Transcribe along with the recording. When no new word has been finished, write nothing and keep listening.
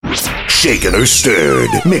shaken or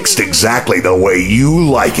stirred. Mixed exactly the way you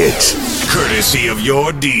like it. Courtesy of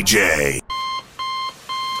your DJ.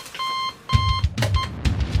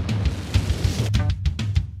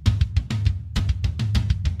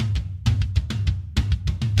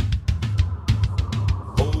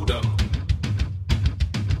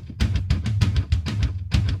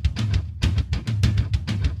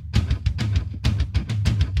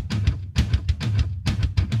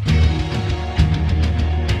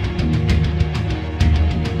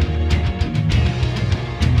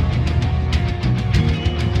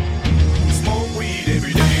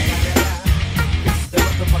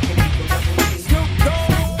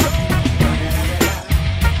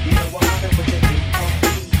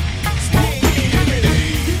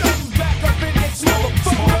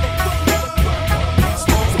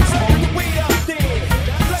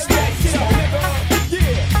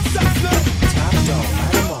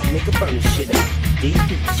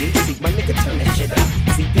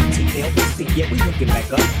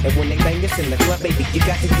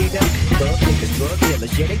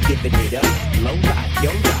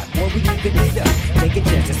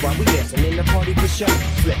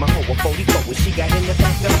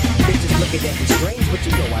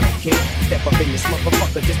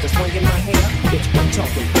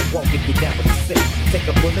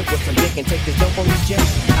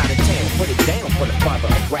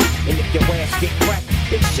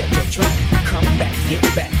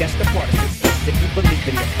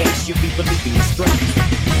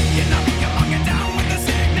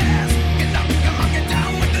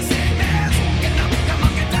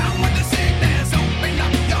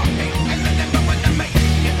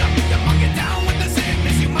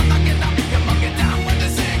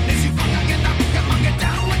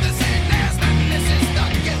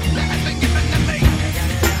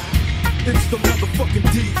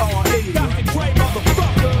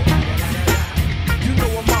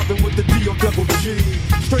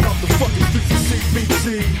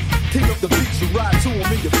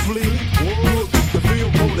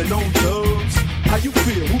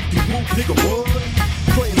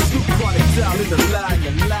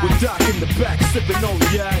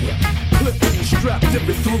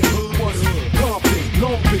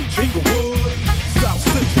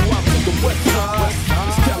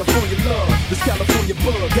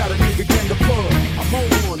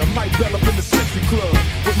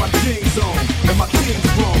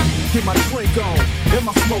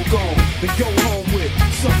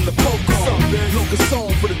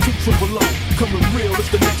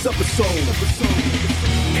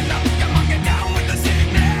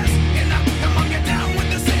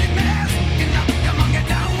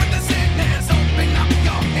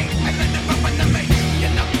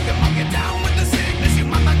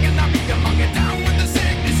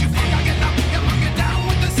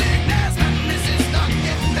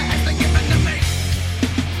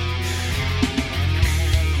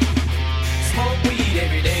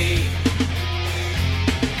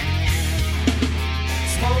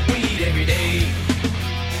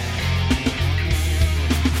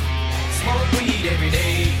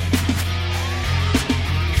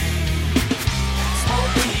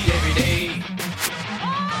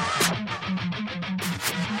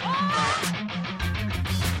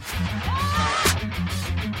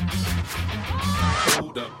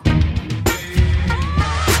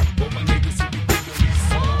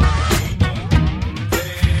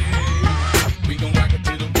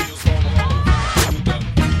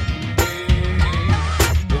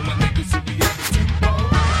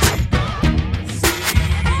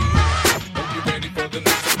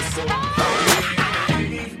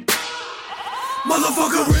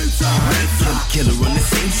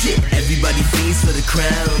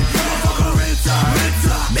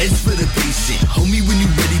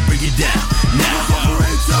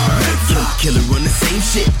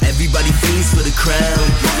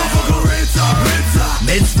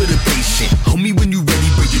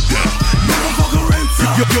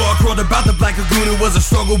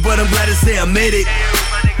 But I'm glad to say I made it.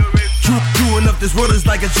 True enough, this world is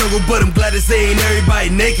like a jungle, but I'm glad to say ain't everybody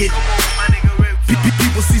naked.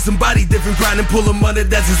 People see somebody different grinding, pull them under,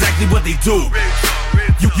 that's exactly what they do.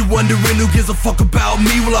 You wondering who gives a fuck about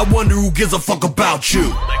me? Well, I wonder who gives a fuck about you.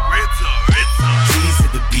 Trees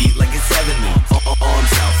hit the beat like it's heavenly.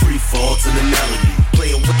 Arms out, free fall to the melody.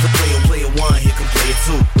 Player one, here come player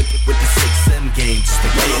two. With the 6M game, just the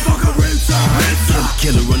way it. Motherfucker,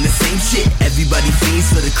 killer on the same shit. Everybody fiends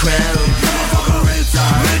for the crown. Motherfucker,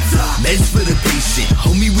 meds for the patient.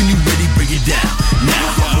 Homie, when you ready, bring it down.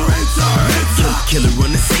 Now, killer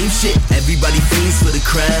on the same shit. Everybody fiends for the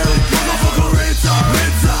crown. Motherfucker,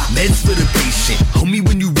 meds for the patient. Homie,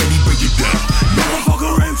 when you ready, bring it down.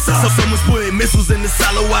 missiles in the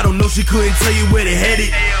silo, I don't know, she couldn't tell you where they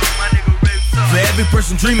headed. For every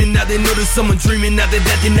person dreaming, now they know there's someone dreaming, now that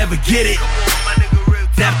they never get it.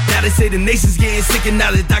 Now they say the nation's getting sick, and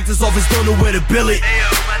now the doctor's office don't know where to bill it.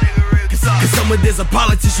 Cause somewhere there's a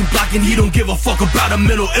politician blocking, he don't give a fuck about a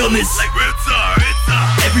mental illness.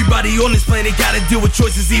 Everybody on this planet gotta deal with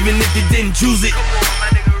choices, even if they didn't choose it.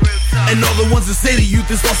 And all the ones that say the youth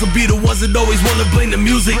is also be the ones that always wanna blame the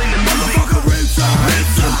music.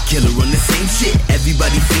 Killer on the same shit,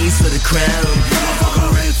 everybody fiends for the crown.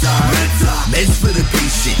 Meds for the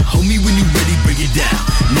patient, homie when you ready bring it down.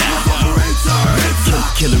 Now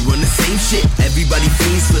killer on the same shit, everybody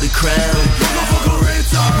fiends for the crown.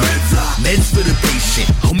 Meds for the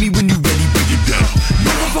patient, homie when you ready bring it down.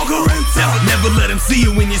 Never let him see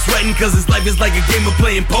you when you're sweating, cause his life is like a game of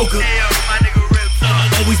playing poker.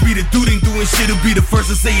 Always be the dude ain't doing shit, who'll be the first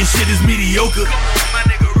to say your shit is mediocre.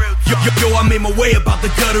 Yo, I made my way about the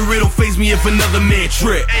gutter, it don't faze me if another man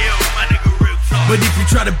trip. But if you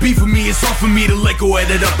try to beef with me, it's hard for me to let go of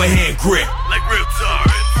that upper hand grip. Like real talk.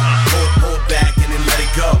 Hold back and then let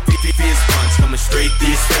it go. Fierce punch coming straight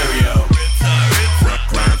through your stereo.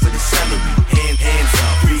 Grind for the celery, hands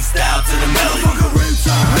up, freestyle to the melody.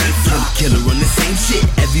 Killer on the same shit,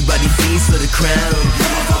 everybody fiends for the crown.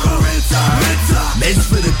 Meds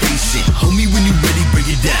for the patient, homie when you ready bring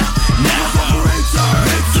it down. Now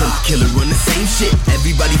killer on the same shit,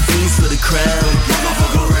 everybody fiends for the crown.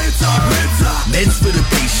 Meds for the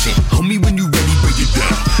patient, homie when you ready bring it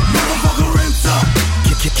down.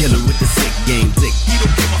 Killer with the sick game dick.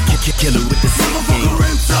 Killer with the sick game.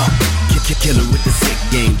 Killer with the sick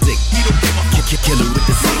game dick. Killer with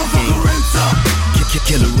the sick game.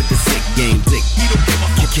 Killer with the sick game dick.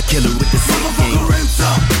 Killer with the sick game.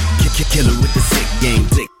 Killer with the sick game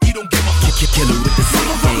dick. Killer with the sick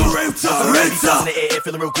game. In the air,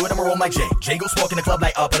 feeling real good, I'm on my J. J go smoke in the club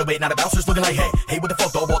like up, but wait, now the bouncers looking like hey, what the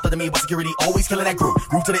fuck, dog, walk to me, what security, always killing that groove.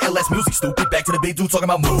 Groove to the LS music, stupid, back to the big dude talking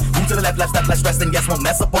about move. Move to the left, rest, and yes, won't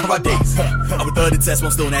mess up all of our days. I'm a third and test,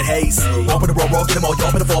 I'm still in that haze. Walk with the roll, get them all,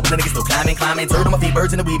 y'all for the fall, but the niggas still climbing. Turd on my feet,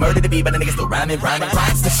 birds in the weed, murder the beat, but the niggas still rhyming.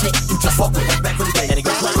 Rhymes the shit, you just walk with, back for the day. Then it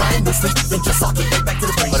goes like, rhyme the sleep, then just talk it, back to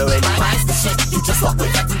the brain. But wait, rhymes the shit, you just walk with,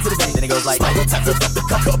 back into the day. Then it goes like, I will tap the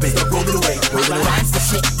cup up it, roll it away. Rhymes the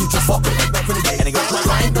shit, you just walk with, back for the day. And it goes like,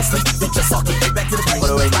 rhyme the sleep, then just talk it, back to the brain.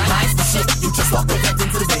 But wait, rhymes the shit, you just walk with, back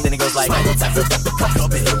into the day. Then it goes like, I will tap the cup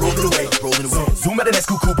up it, roll it away. Zoom at the next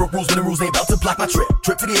cool, broke rules when the rules ain't about to block my trip.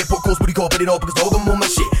 Trip to the airport, coast booty call, but it all because dog I'm on my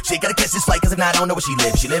shit. She gotta catch this flight, cause if not, I don't know where she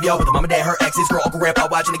live. She live, yo, with her mom and dad, her exes, girl, uncle, grandpa,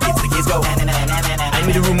 watching the kids go. I'm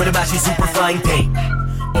in the room with about she's super flying paint.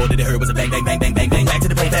 All that I heard was a bang, bang, bang, bang, bang, bang. Back to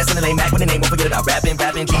the plane, fast in the lane, Mac with the name, won't forget about rapping.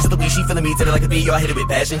 G's of the weed, she feeling me, till it like a bee, yo, I hit it with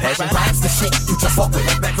passion. Rhymes the shit, you just walk with,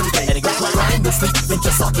 back for the day. And it goes like, rhyme the sleep, then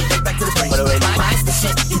just talk it, back to the brain. Rhymes the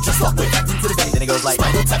shit, you just walk with, back into the day. Then it goes like,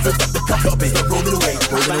 Spinal Tap, the cup up it, roll it away.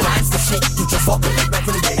 Rhymes the shit, you just walk with, back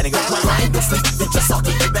for the day. And it goes like, rhyme the sleep, then just talk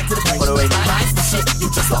it, back to the brain. Rhymes the shit, you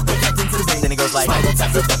just walk with, back into the day. Then it goes like, Spinal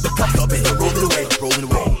Tap, the cup up it, roll it away.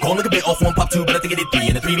 Gonna look a bit off one pop two, but I think it did 3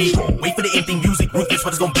 in the 3D. Wait for the empty music, ruthless,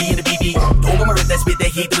 what it's gonna be in the BB. Don't go my rip that spit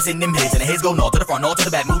that heat that was in them hits. And the heads go north to the front, north to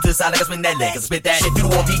the back, move to the side like I spin that leg. Cause I spit that shit through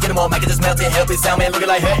the wall, get them all, make it just melt it, help it sound, man, looking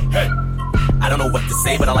like, hey. I don't know what to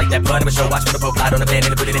say, but I like that blunt of a show. Watch for the pro glide on the band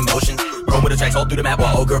and put it in motion. Roll with the tracks all through the map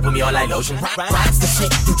while old girl put me on like lotion. Rhymes the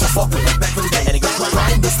shit, you just walk with, back for the day. And it goes like,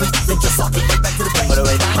 rhyme the sleep, then just talk it, back to the brain.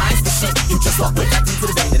 Rhymes the shit, you just walk with, back into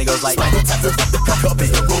the day. Then it goes like, Spinal Tap, the cup up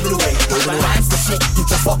it, roll it away. Rhymes the shit, you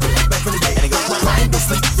just walk with, back for the day. And it goes like, rhyme the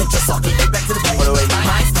sleep, then just talk it, back to the brain.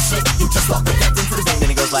 Rhymes the shit, you just walk with, back into the day.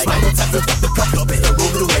 Then it goes like, Spinal Tap, the cup up it, roll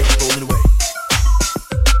it away, roll it away.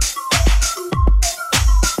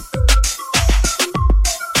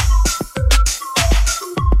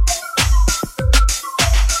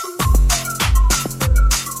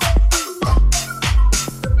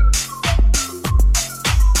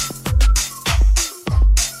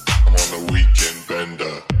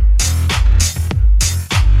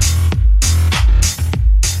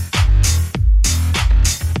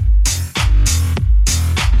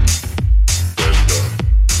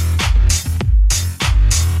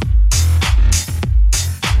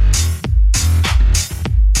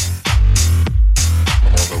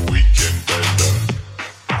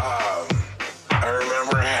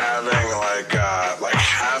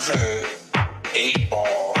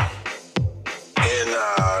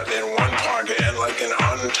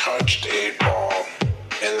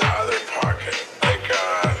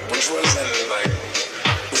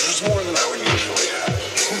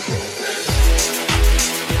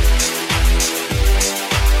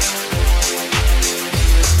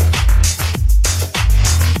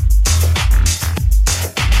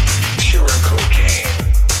 Miracle.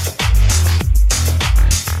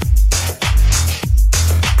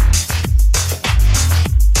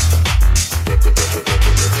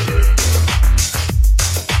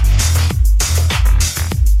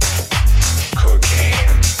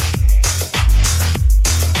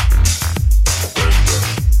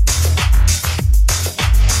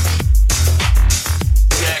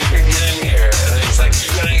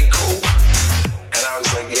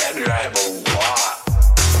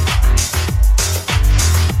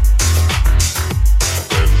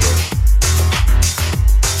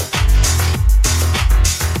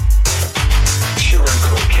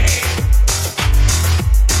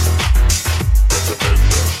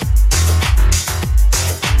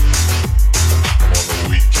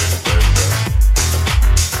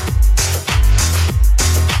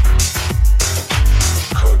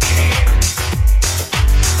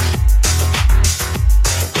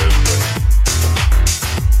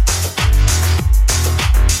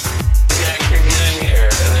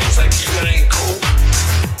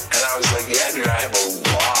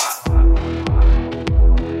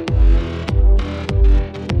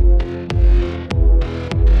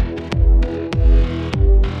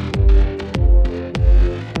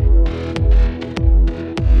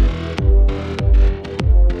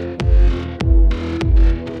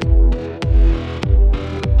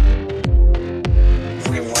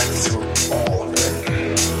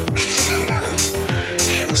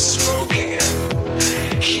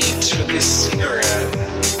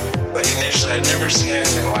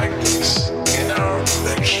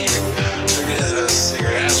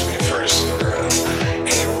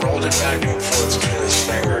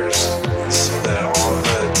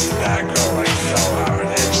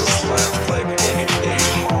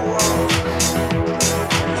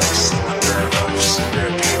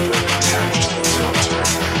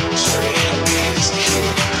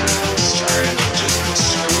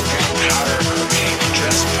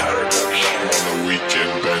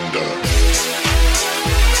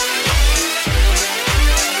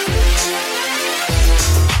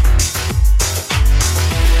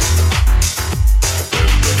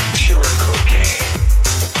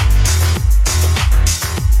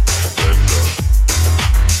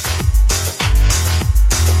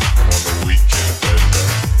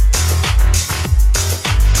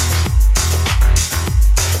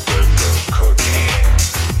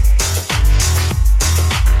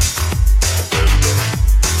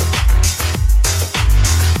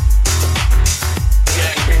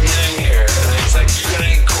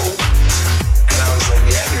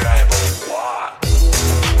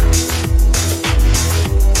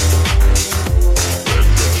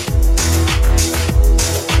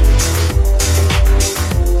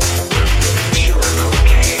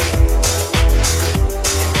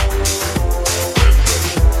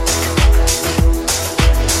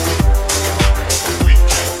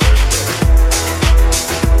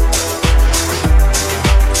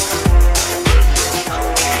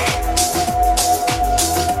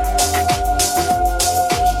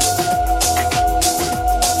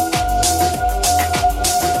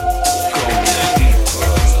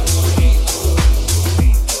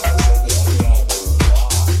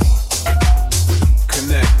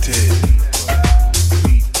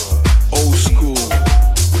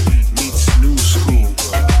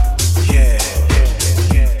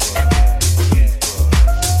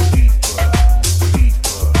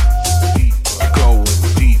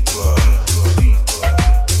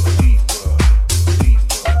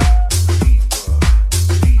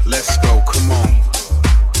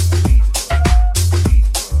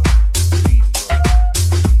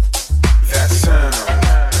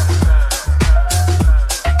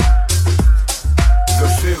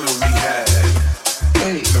 feeling we had,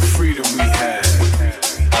 the freedom we had.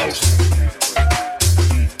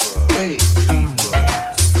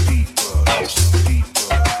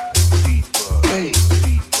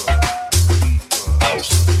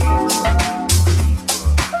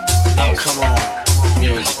 Come on,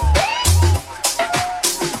 music.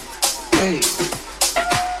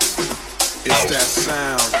 It's that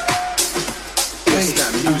sound. It's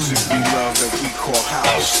that music we love that we call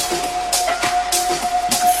house.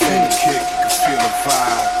 You can feel the kick, you can feel the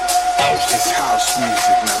vibe. It's house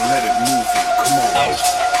music, now let it move you. Come on.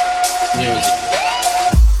 Music.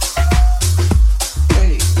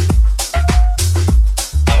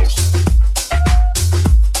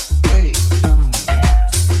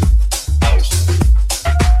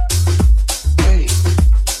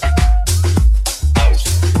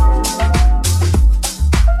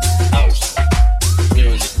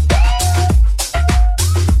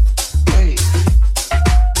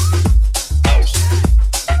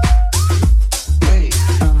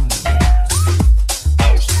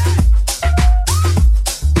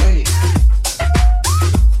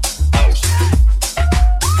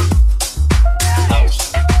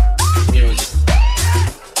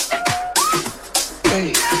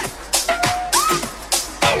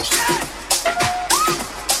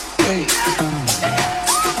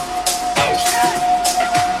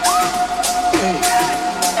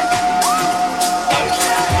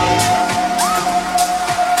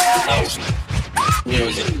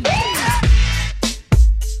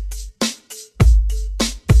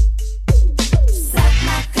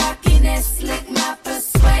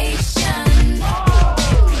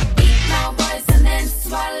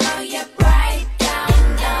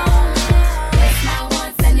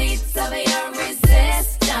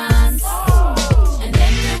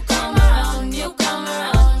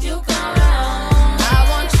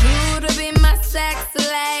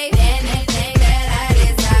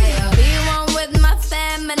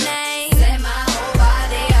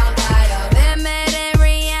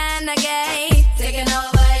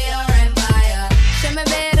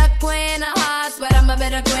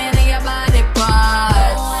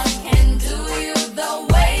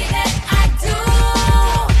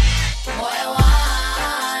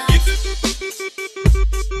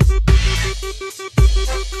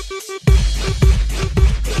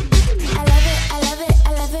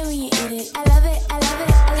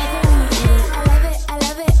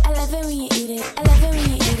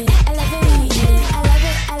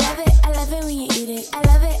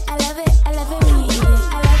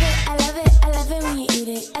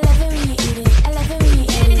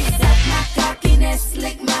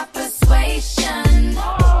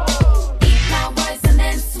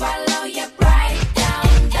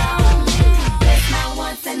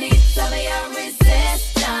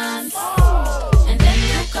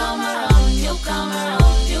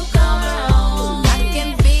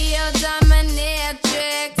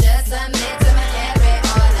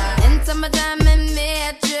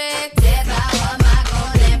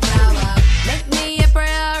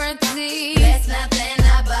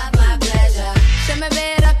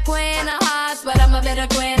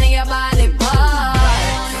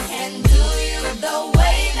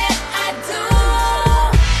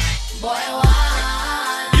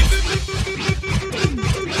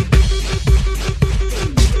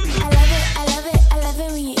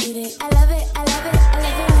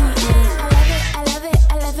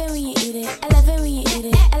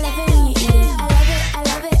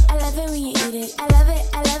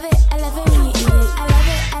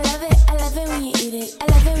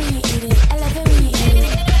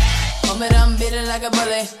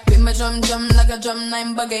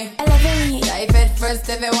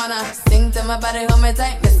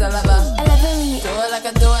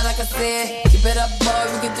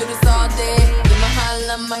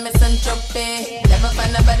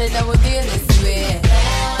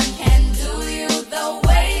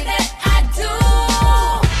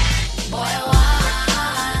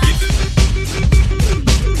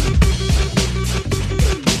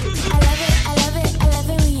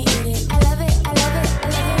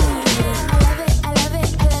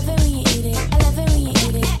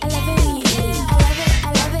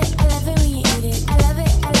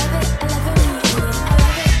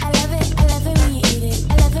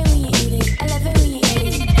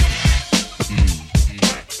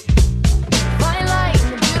 Fine line.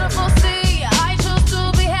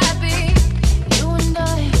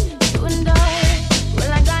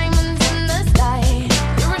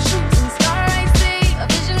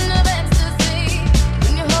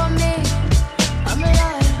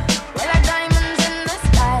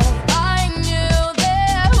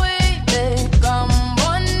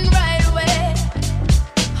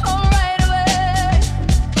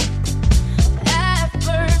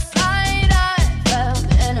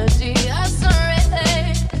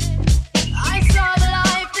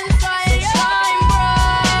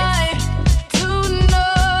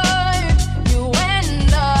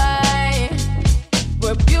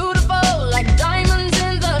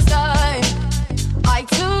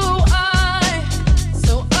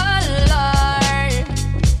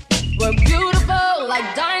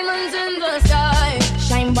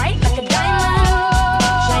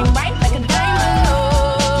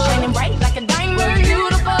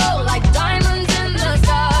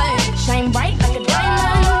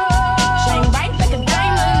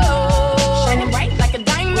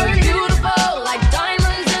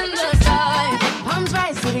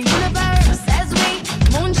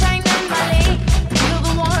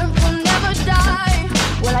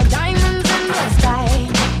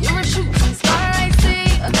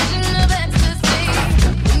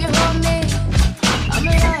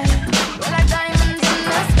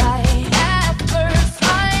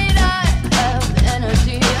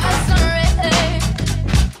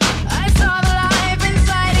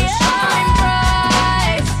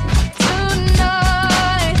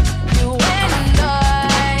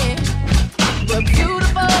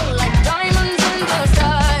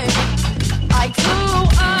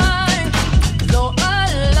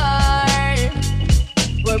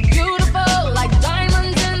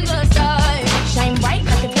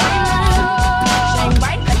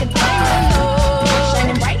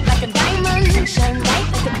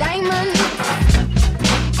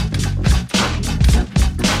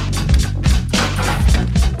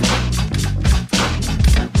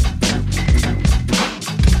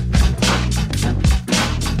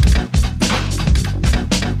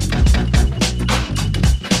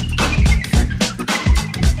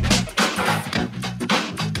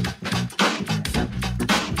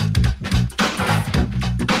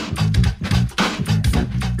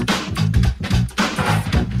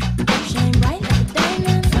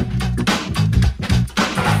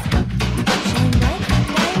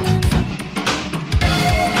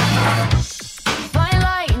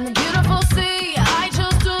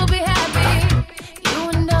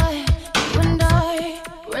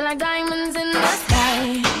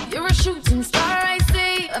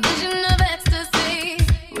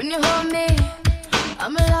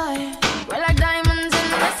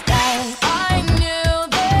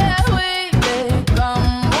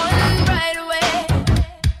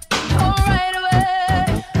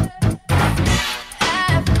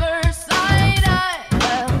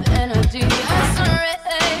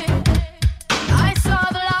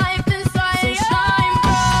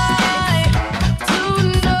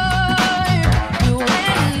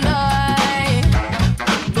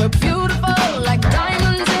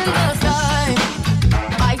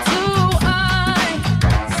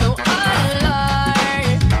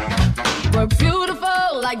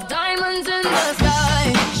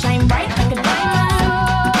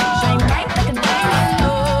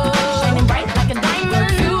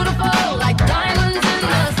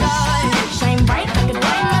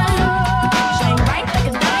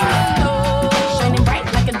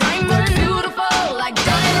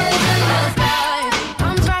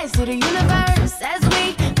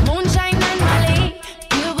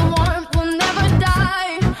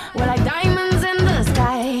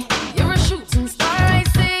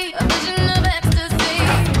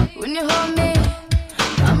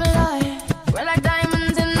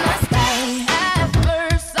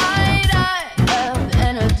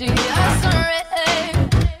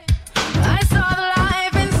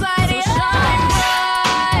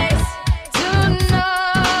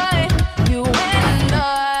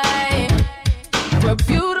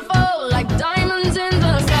 like diamonds in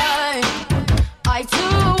the sky. Eye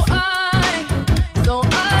to eye, so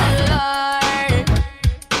alive.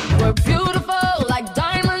 We're beautiful like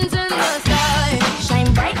diamonds in the sky.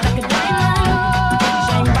 Shine bright like a diamond.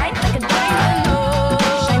 Shine bright like a diamond. Oh,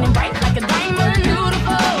 shining bright like a diamond. We're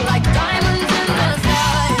beautiful like diamonds in the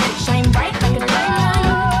sky. Shine bright like a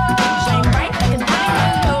diamond. Shine bright like a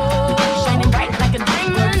diamond. Oh, shining bright like a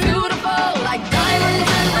diamond. We're beautiful like diamonds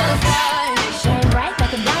in the sky. Shine bright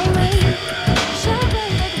like a diamond. Shine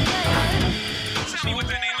bright like a diamond. Tell me what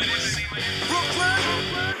the name of this.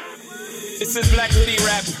 This is Black Hoodie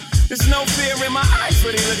Rap. There's no fear in my eyes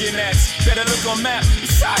for they looking at. Better look on map.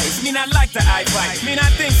 Besides, me not like the eye fight. Me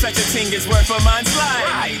not think such a thing is worth a man's life.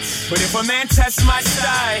 Right. But if a man tests my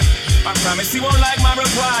style, I promise he won't like my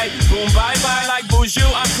reply. Boom, bye bye like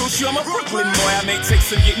bonjour. I'm crucial. I'm a Brooklyn boy. I make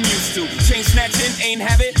takes some getting used to. Chain snatching, ain't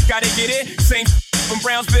have it, gotta get it. Same from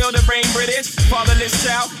Brownsville to Brain British. Fatherless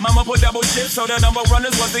child, mama put double shifts, so the number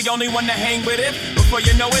runners was the only one to hang with it. Before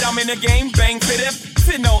you know it, I'm in the game, bang fit it.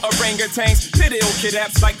 Fit no orangutans, fit ill kid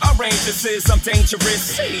apps like oranges. I'm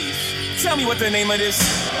dangerous. Hey, tell me what the name of this.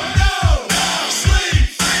 No, sleep,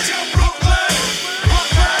 till Brooklyn,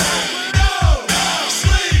 Brooklyn. No,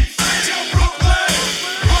 sleep, till Brooklyn,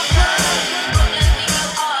 Brooklyn. Brooklyn, we go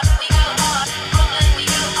hard, we go hard. Brooklyn, we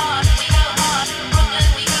go hard, we go hard. Brooklyn,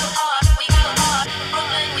 we go hard, we go hard.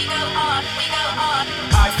 Brooklyn, we go hard, we go hard.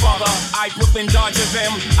 I father, I Brooklyn Dodger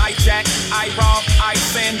them. I jack, I rob, I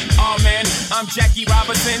sin. Oh man, I'm Jackie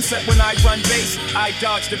Robinson. Except when I run base, I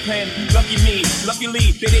dodge the pen. Lucky me,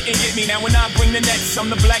 luckily they didn't get me. Now when I bring the nets, I'm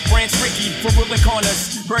the Black Branch Ricky. From Brooklyn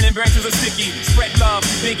corners, burning branches are sticky. Spread love,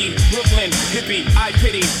 Biggie, Brooklyn, hippie. I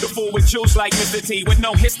pity the fool with jewels like Mr. T. With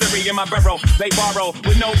no history in my barrel, they borrow.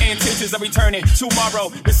 With no intentions of returning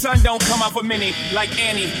tomorrow. The sun don't come out for many, like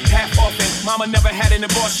Annie, half often. Mama never had an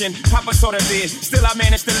abortion, Papa sort of did. Still I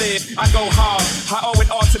managed to live, I go hard, I owe it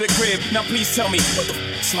all to the crib. Now please tell me, what the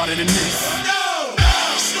f***'s harder than this? No,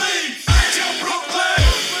 sleep, till Brooklyn,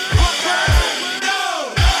 Brooklyn.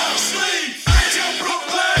 No, sleep, till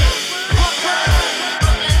Brooklyn, Brooklyn.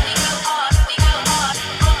 Brooklyn, we go hard, we go hard.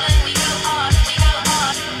 Brooklyn, we go hard, we go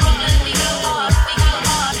hard. Brooklyn, we go hard, we go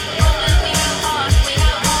hard. Brooklyn, we go hard, we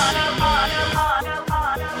go hard, hard, hard,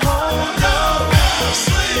 hard. No,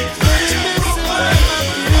 sleep, till Brooklyn,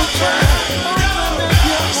 Brooklyn.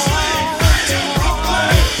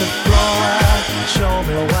 Show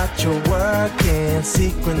me what you're working.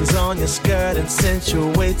 Sequins on your skirt and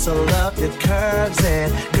accentuates all of your curves.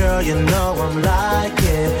 And girl, you know I'm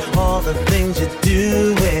liking all the things you're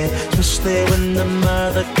doing, especially when the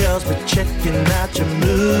mother girls be checking out your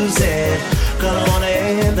moves. And girl, I wanna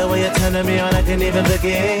end the way you're turning me on. I can't even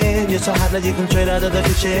begin. You're so hot that you can trade out of the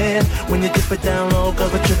kitchen. When you dip it down low, girl,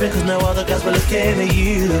 we're tripping, cause no other guys were looking at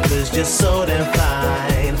you. Cause you're so damn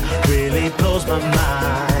fine, really blows my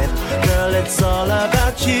mind. Girl, it's all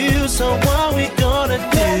about you, so what we gonna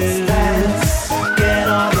do? Get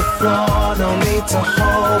on the floor, no need to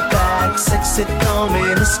hold back. Sexy on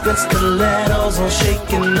me, the skirt stilettos on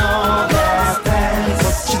shaking all that.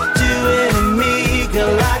 What you doing to me,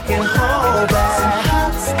 girl, I can hold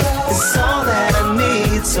back. It's all that I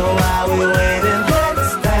need, so while we waiting,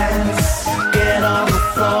 let's dance. Get on the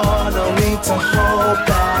floor, no need to hold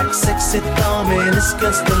back. Sexy on me, the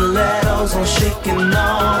skirt stilettos on shaking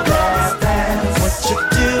all that. What you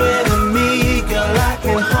doing to me, girl, I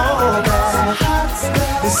can hold that.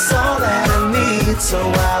 It's all that I need, so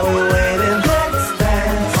while we're waiting, let's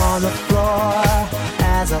dance on the floor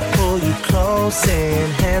as I pull you close in.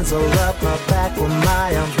 Hands all up my back with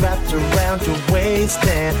my arms wrapped around your waist,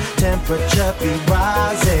 and temperature be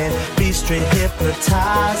rising, be straight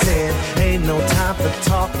hypnotizing. Ain't no time for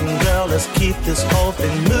talking, girl, let's keep this whole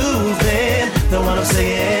thing moving. Know what I'm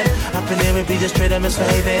saying? Up in here, we be just straight up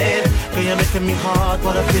misbehaving. Girl, you're making me hard,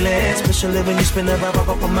 what I'm feeling, especially when you spin the rubber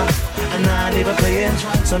up on my, and I ain't even playing.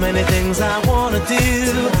 So many things I wanna do,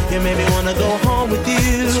 you made me wanna go home with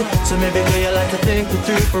you. So maybe girl, you like to think it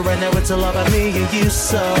through, but right now it's all about me and you.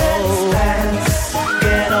 So let's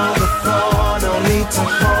get on the floor, no need to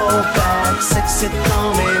hold back. Sexy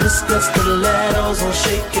on me, the skirt stilettos on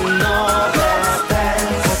shaking all that.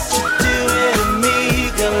 What you doing to me,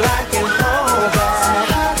 girl, I can hold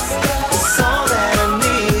back. It's all that I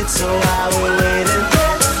need, so while we're waiting,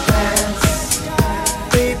 let's dance.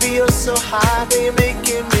 Baby, you're so high, you're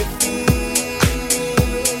making me feel.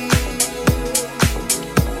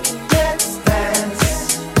 Let's dance.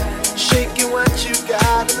 Shaking what you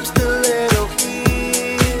got, and I'm still a little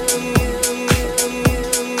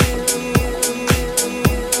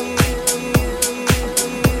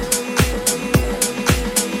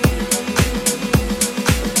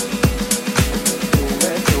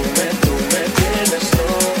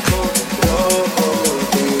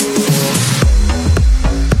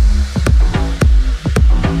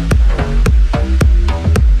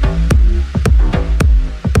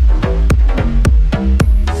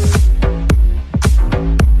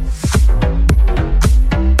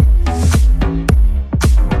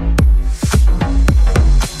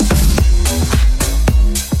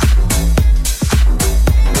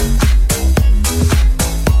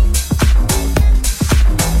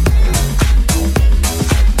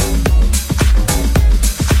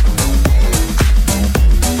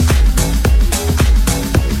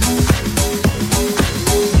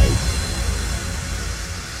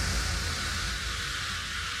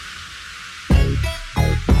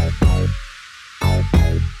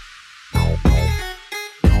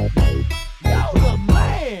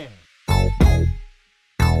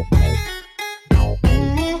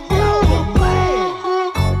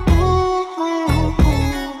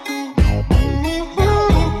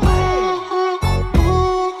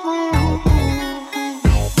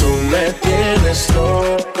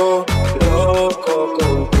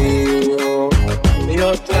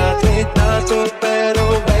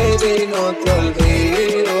no te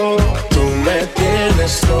olvido. Tú me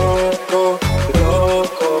tienes loco,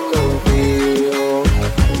 loco contigo.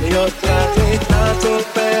 Yo traté tanto,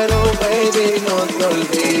 pero baby no te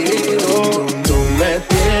olvido. Tú me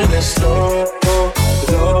tienes loco,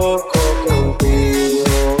 loco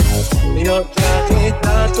contigo. Yo traté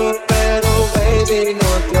tanto, pero baby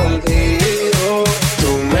no te olvido.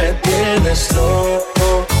 Tú me tienes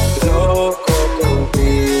loco, loco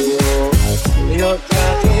contigo. Yo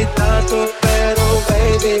traté tanto, pero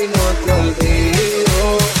baby no te olvido.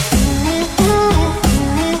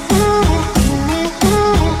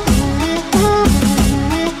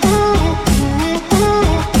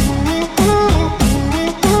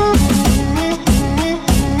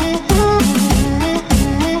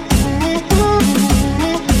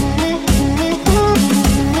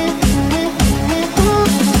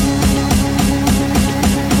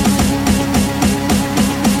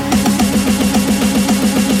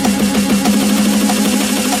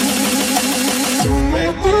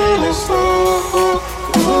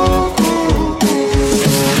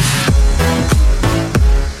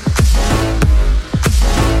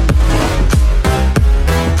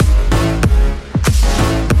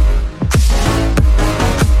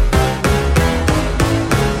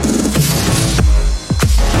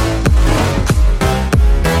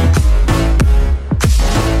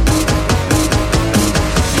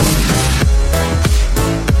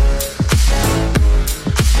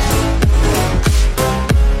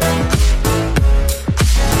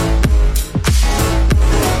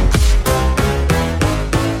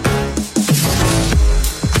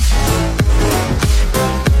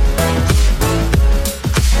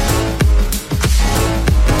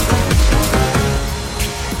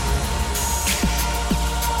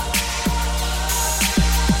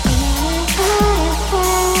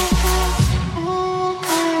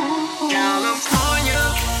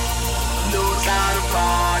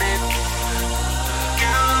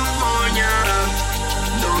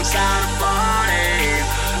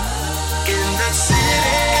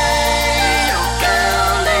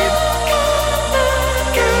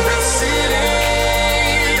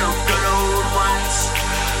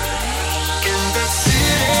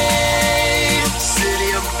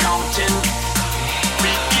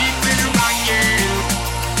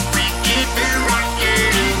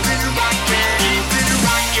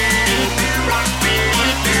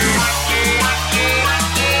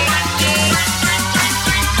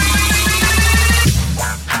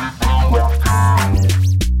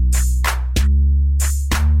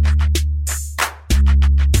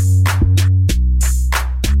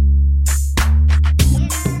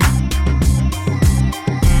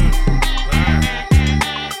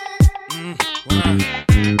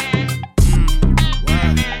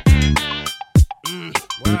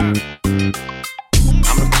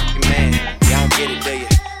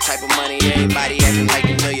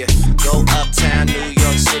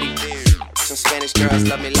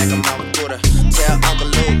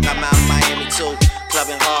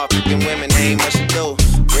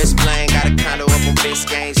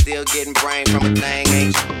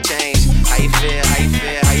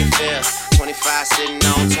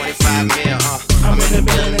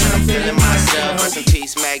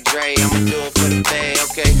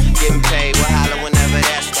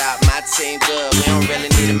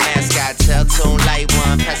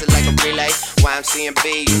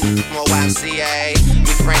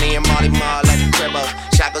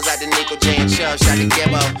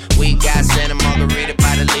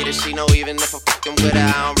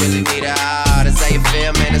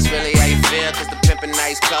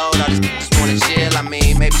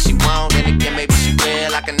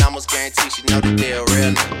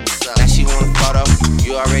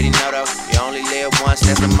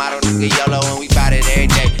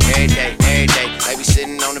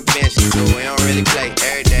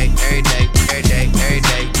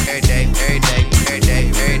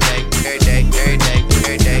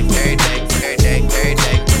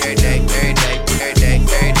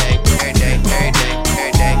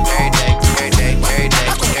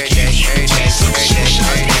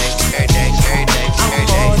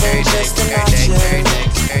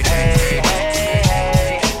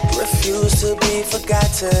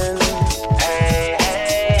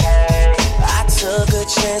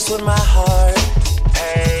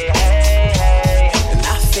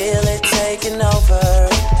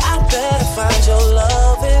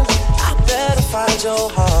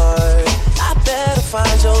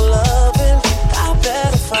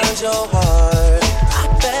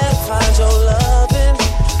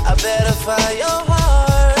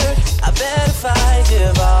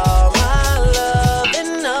 Give all my love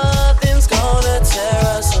and nothing's gonna tear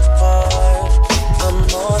us apart.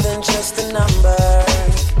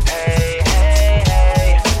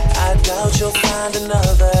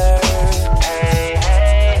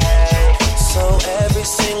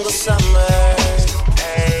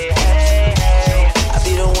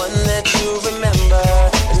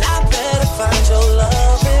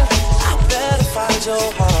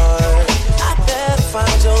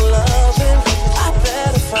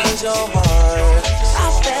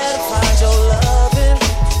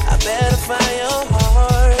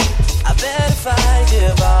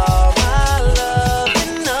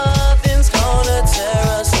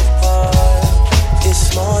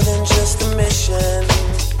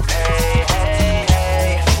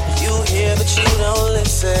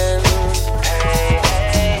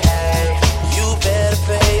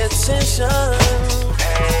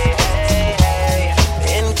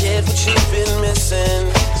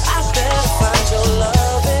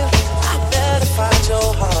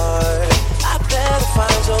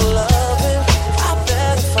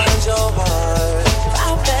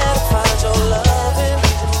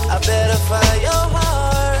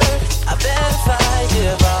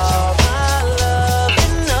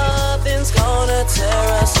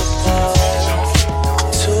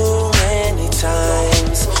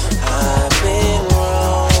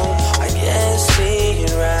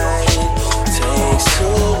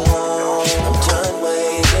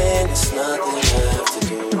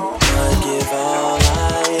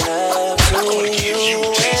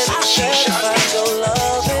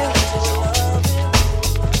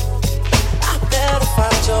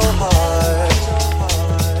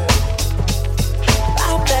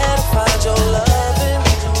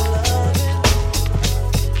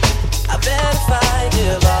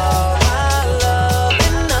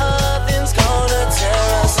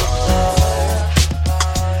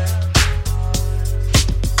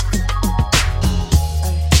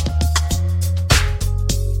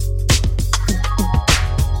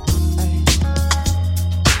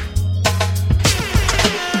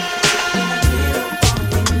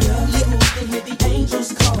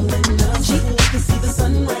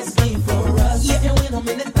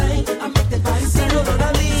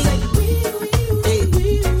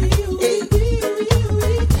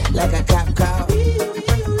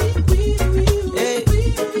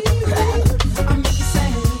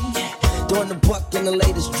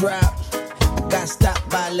 got stopped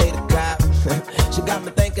by a lady cop. She got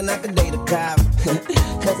me thinking I could date a cop.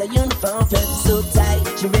 Cause her uniform felt so tight.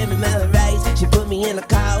 She read me my rights. She put me in a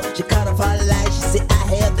car. She cut off all the lights. She said I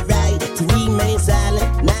have the right to remain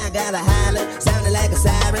silent. Now I gotta holler, sounding like a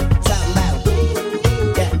siren. Talking about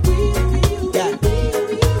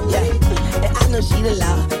she the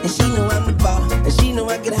law, and she know I'm the ball, and she know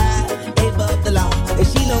I get high, above the law, and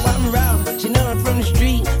she know I'm raw, she know I'm from the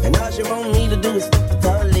street, and all she want me to do is f*** the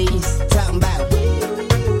police, talking about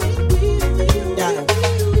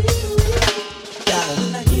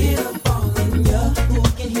When I get up all in ya, who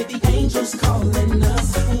can hear the angels calling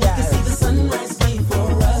us, who can see the sunrise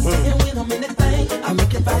before us, and when I'm in that thing, I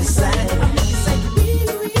make your body sing, I make you say,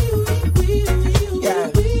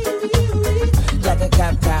 like a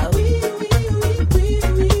cop cow.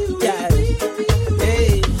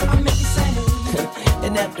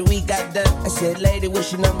 After we got done, I said, lady,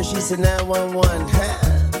 what's your number? She said 911.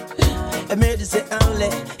 Emergency only.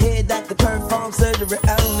 Head doctor perform surgery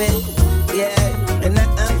on me. Yeah, and now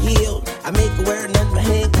I'm healed. I make her wear nothing but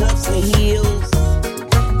handcuffs and heels.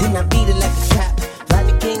 Then I beat it like a cop.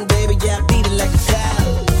 Rodney King, baby, yeah, I beat it like a cow.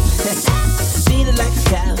 Beat it like a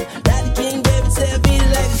cow. Rodney King, baby, say I beat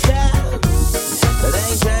it like a cow. But I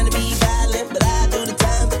ain't trying to be violent, but I do the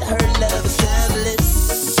time, but her love is timeless.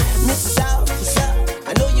 Mrs. Officer,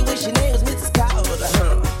 I know you wish your name was Mrs. Calder,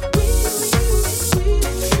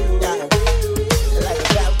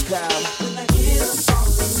 When I get up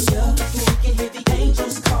all in ya,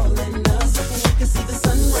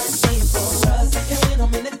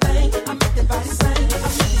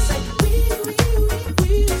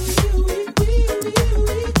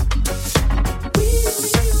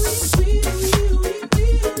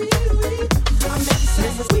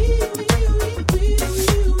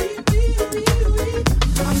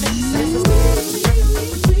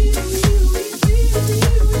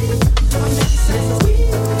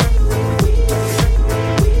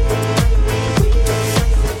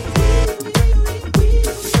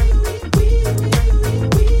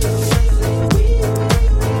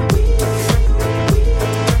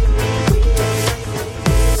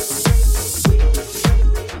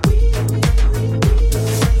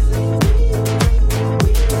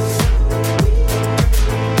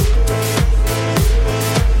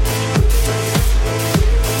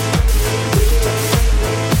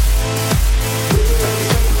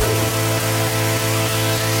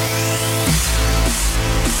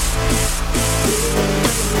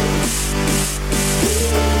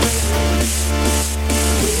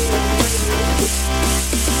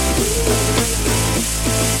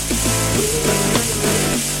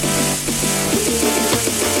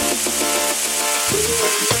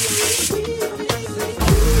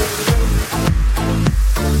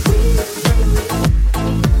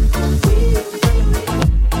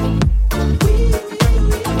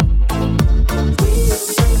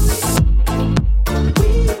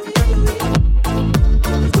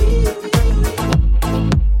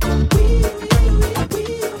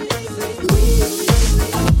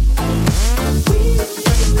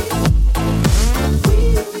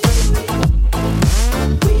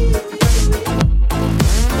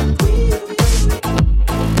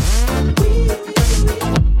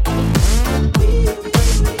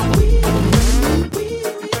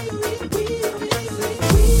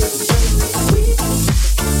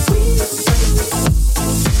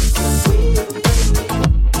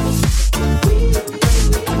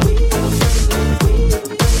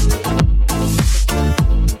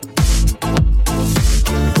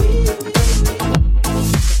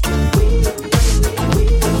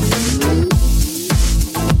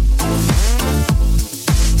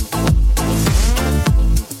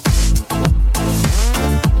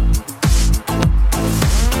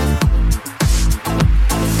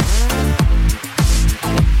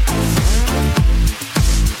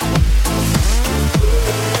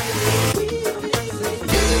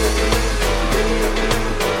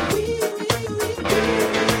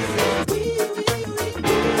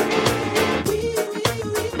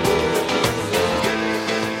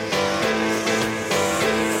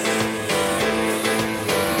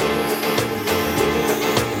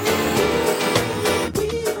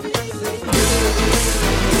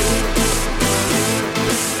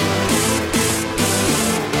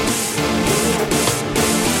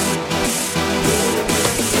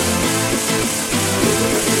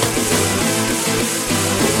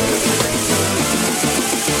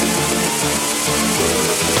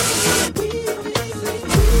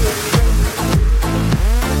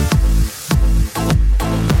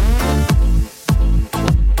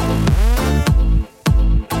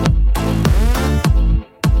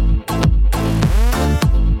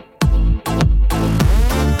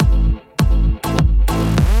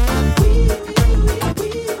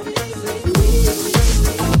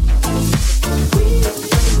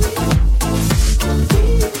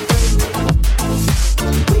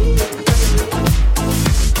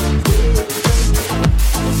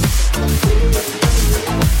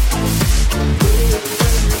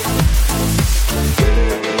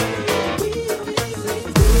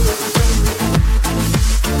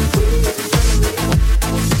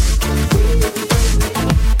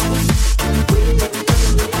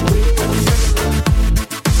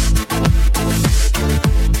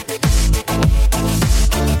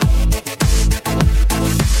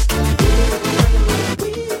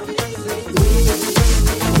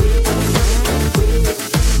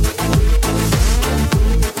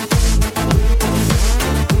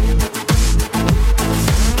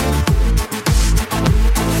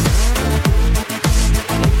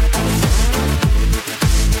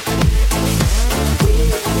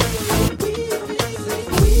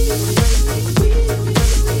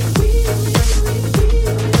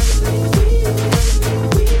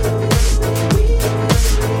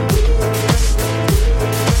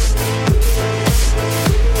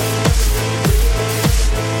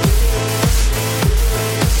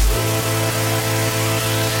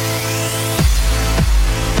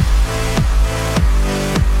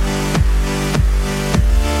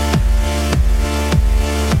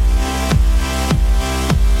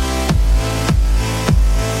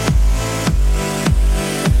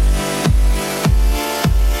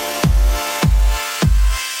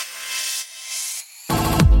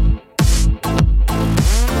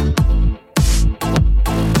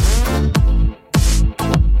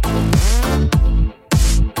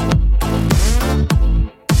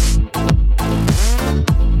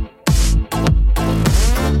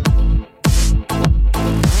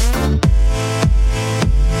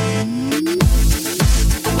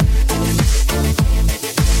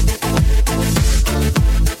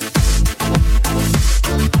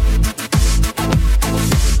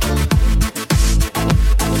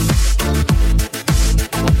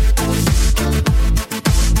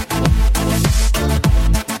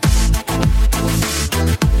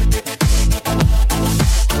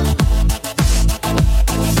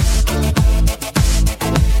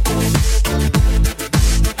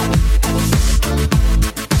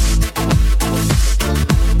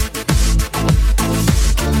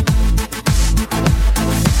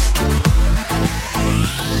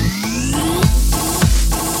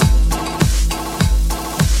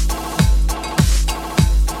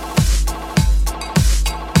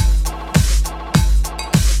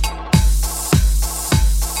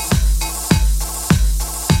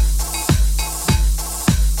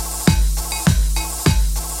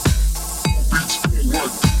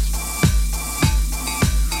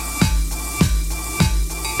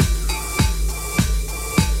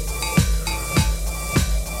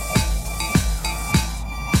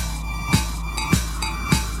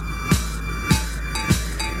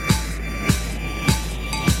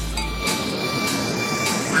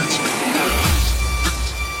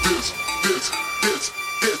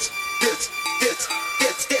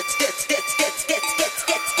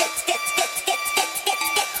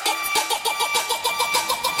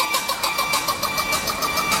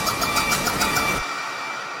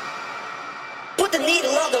 Put the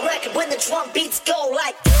needle on the record when the drum beats go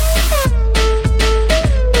like.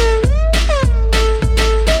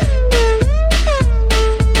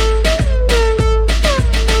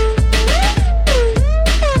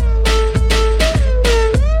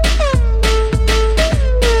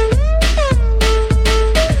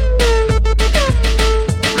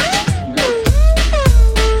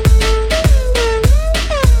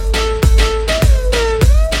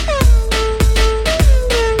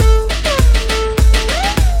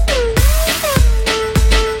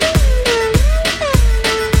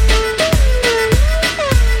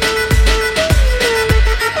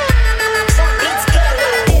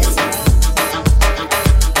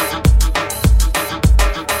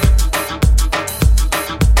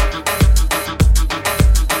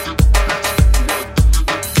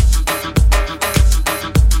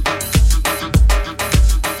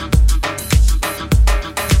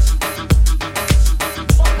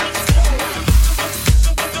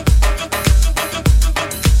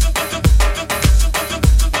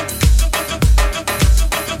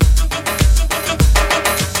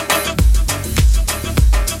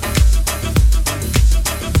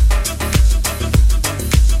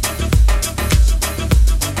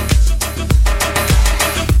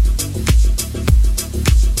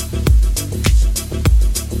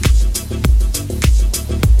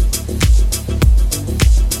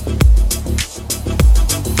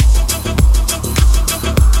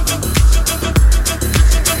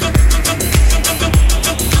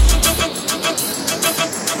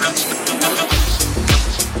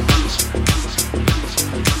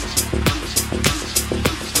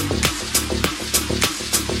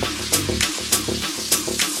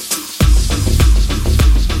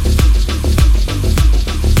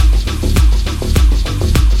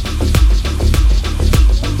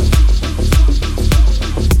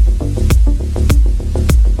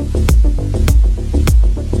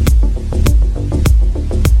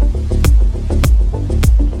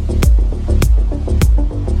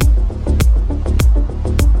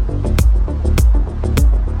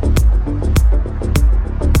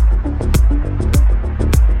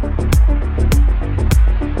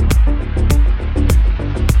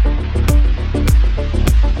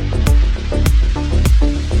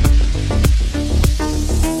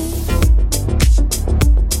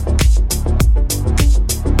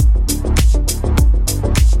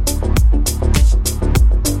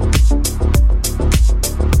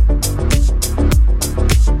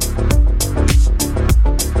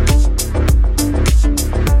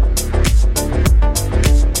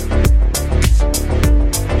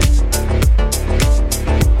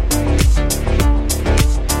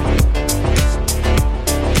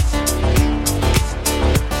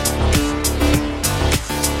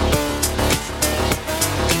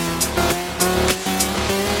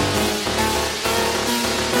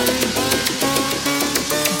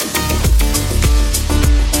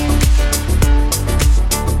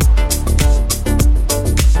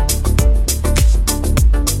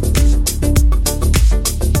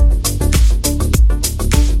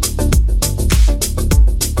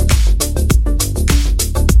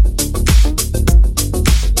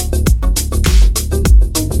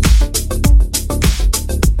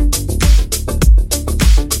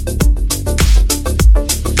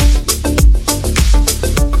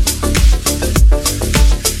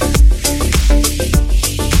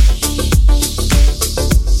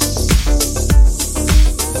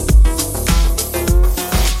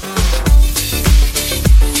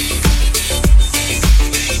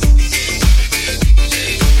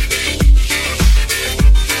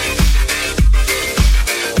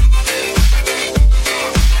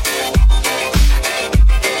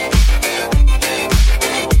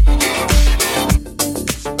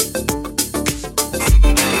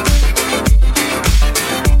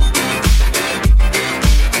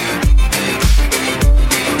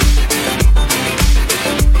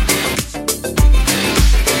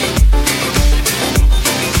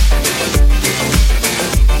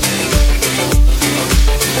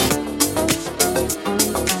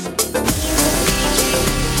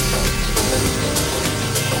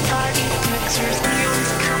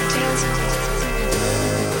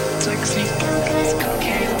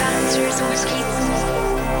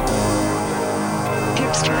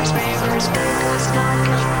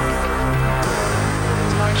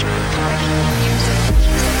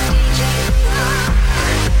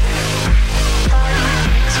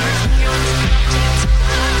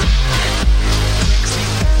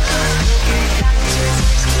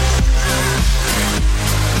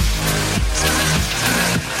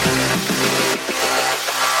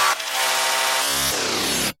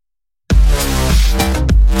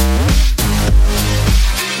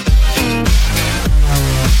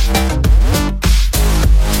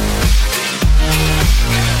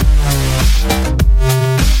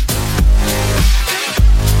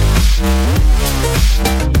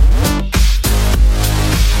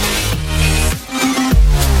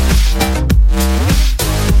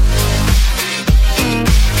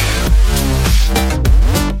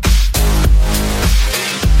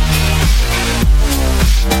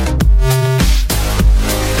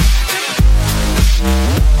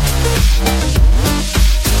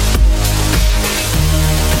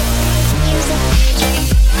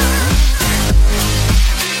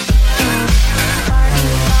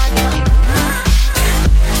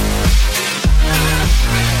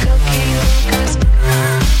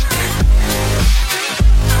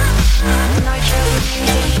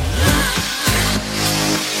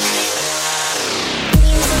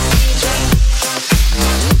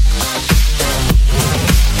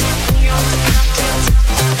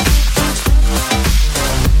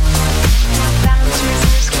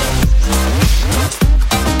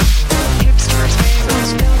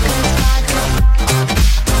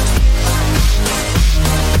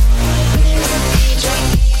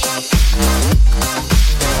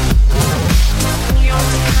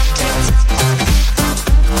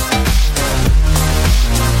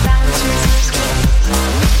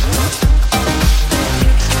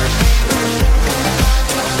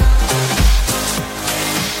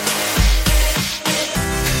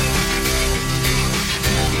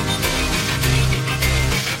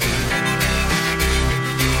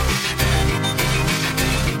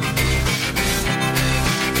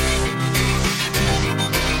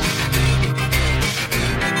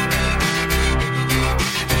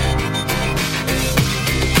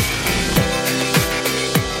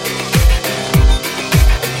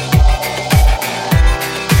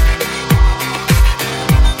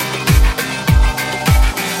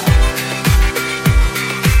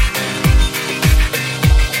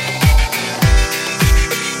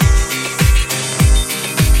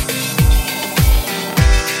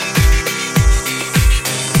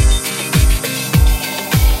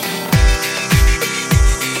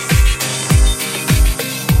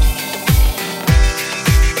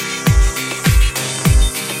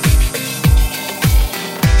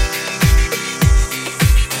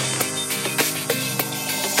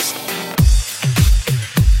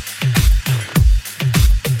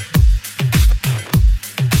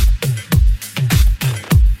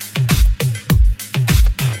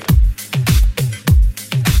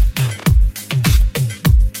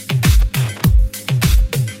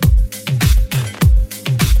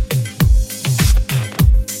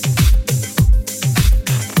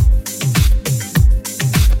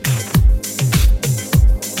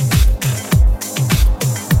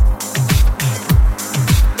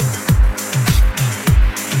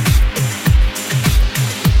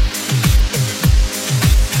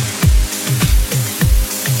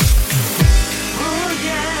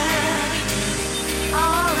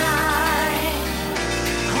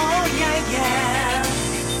 yeah.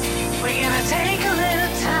 We're gonna take a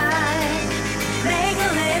little time, make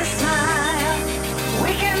a little smile.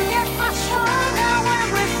 We can get much stronger when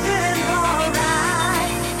we're feeling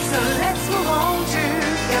alright. So let's move on too,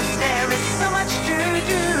 'cause there is so much to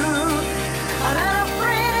do. A lot of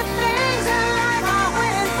pretty things in life are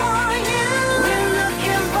waiting for you. We're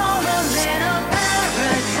looking for a little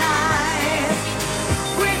paradise.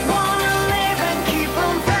 We wanna live and keep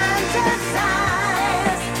on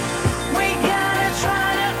fantasize. We gotta try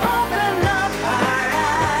to open up our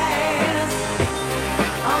eyes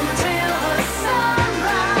until the sunrise.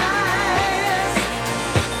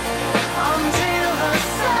 Until the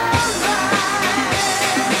sunrise.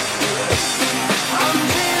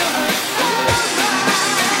 Until the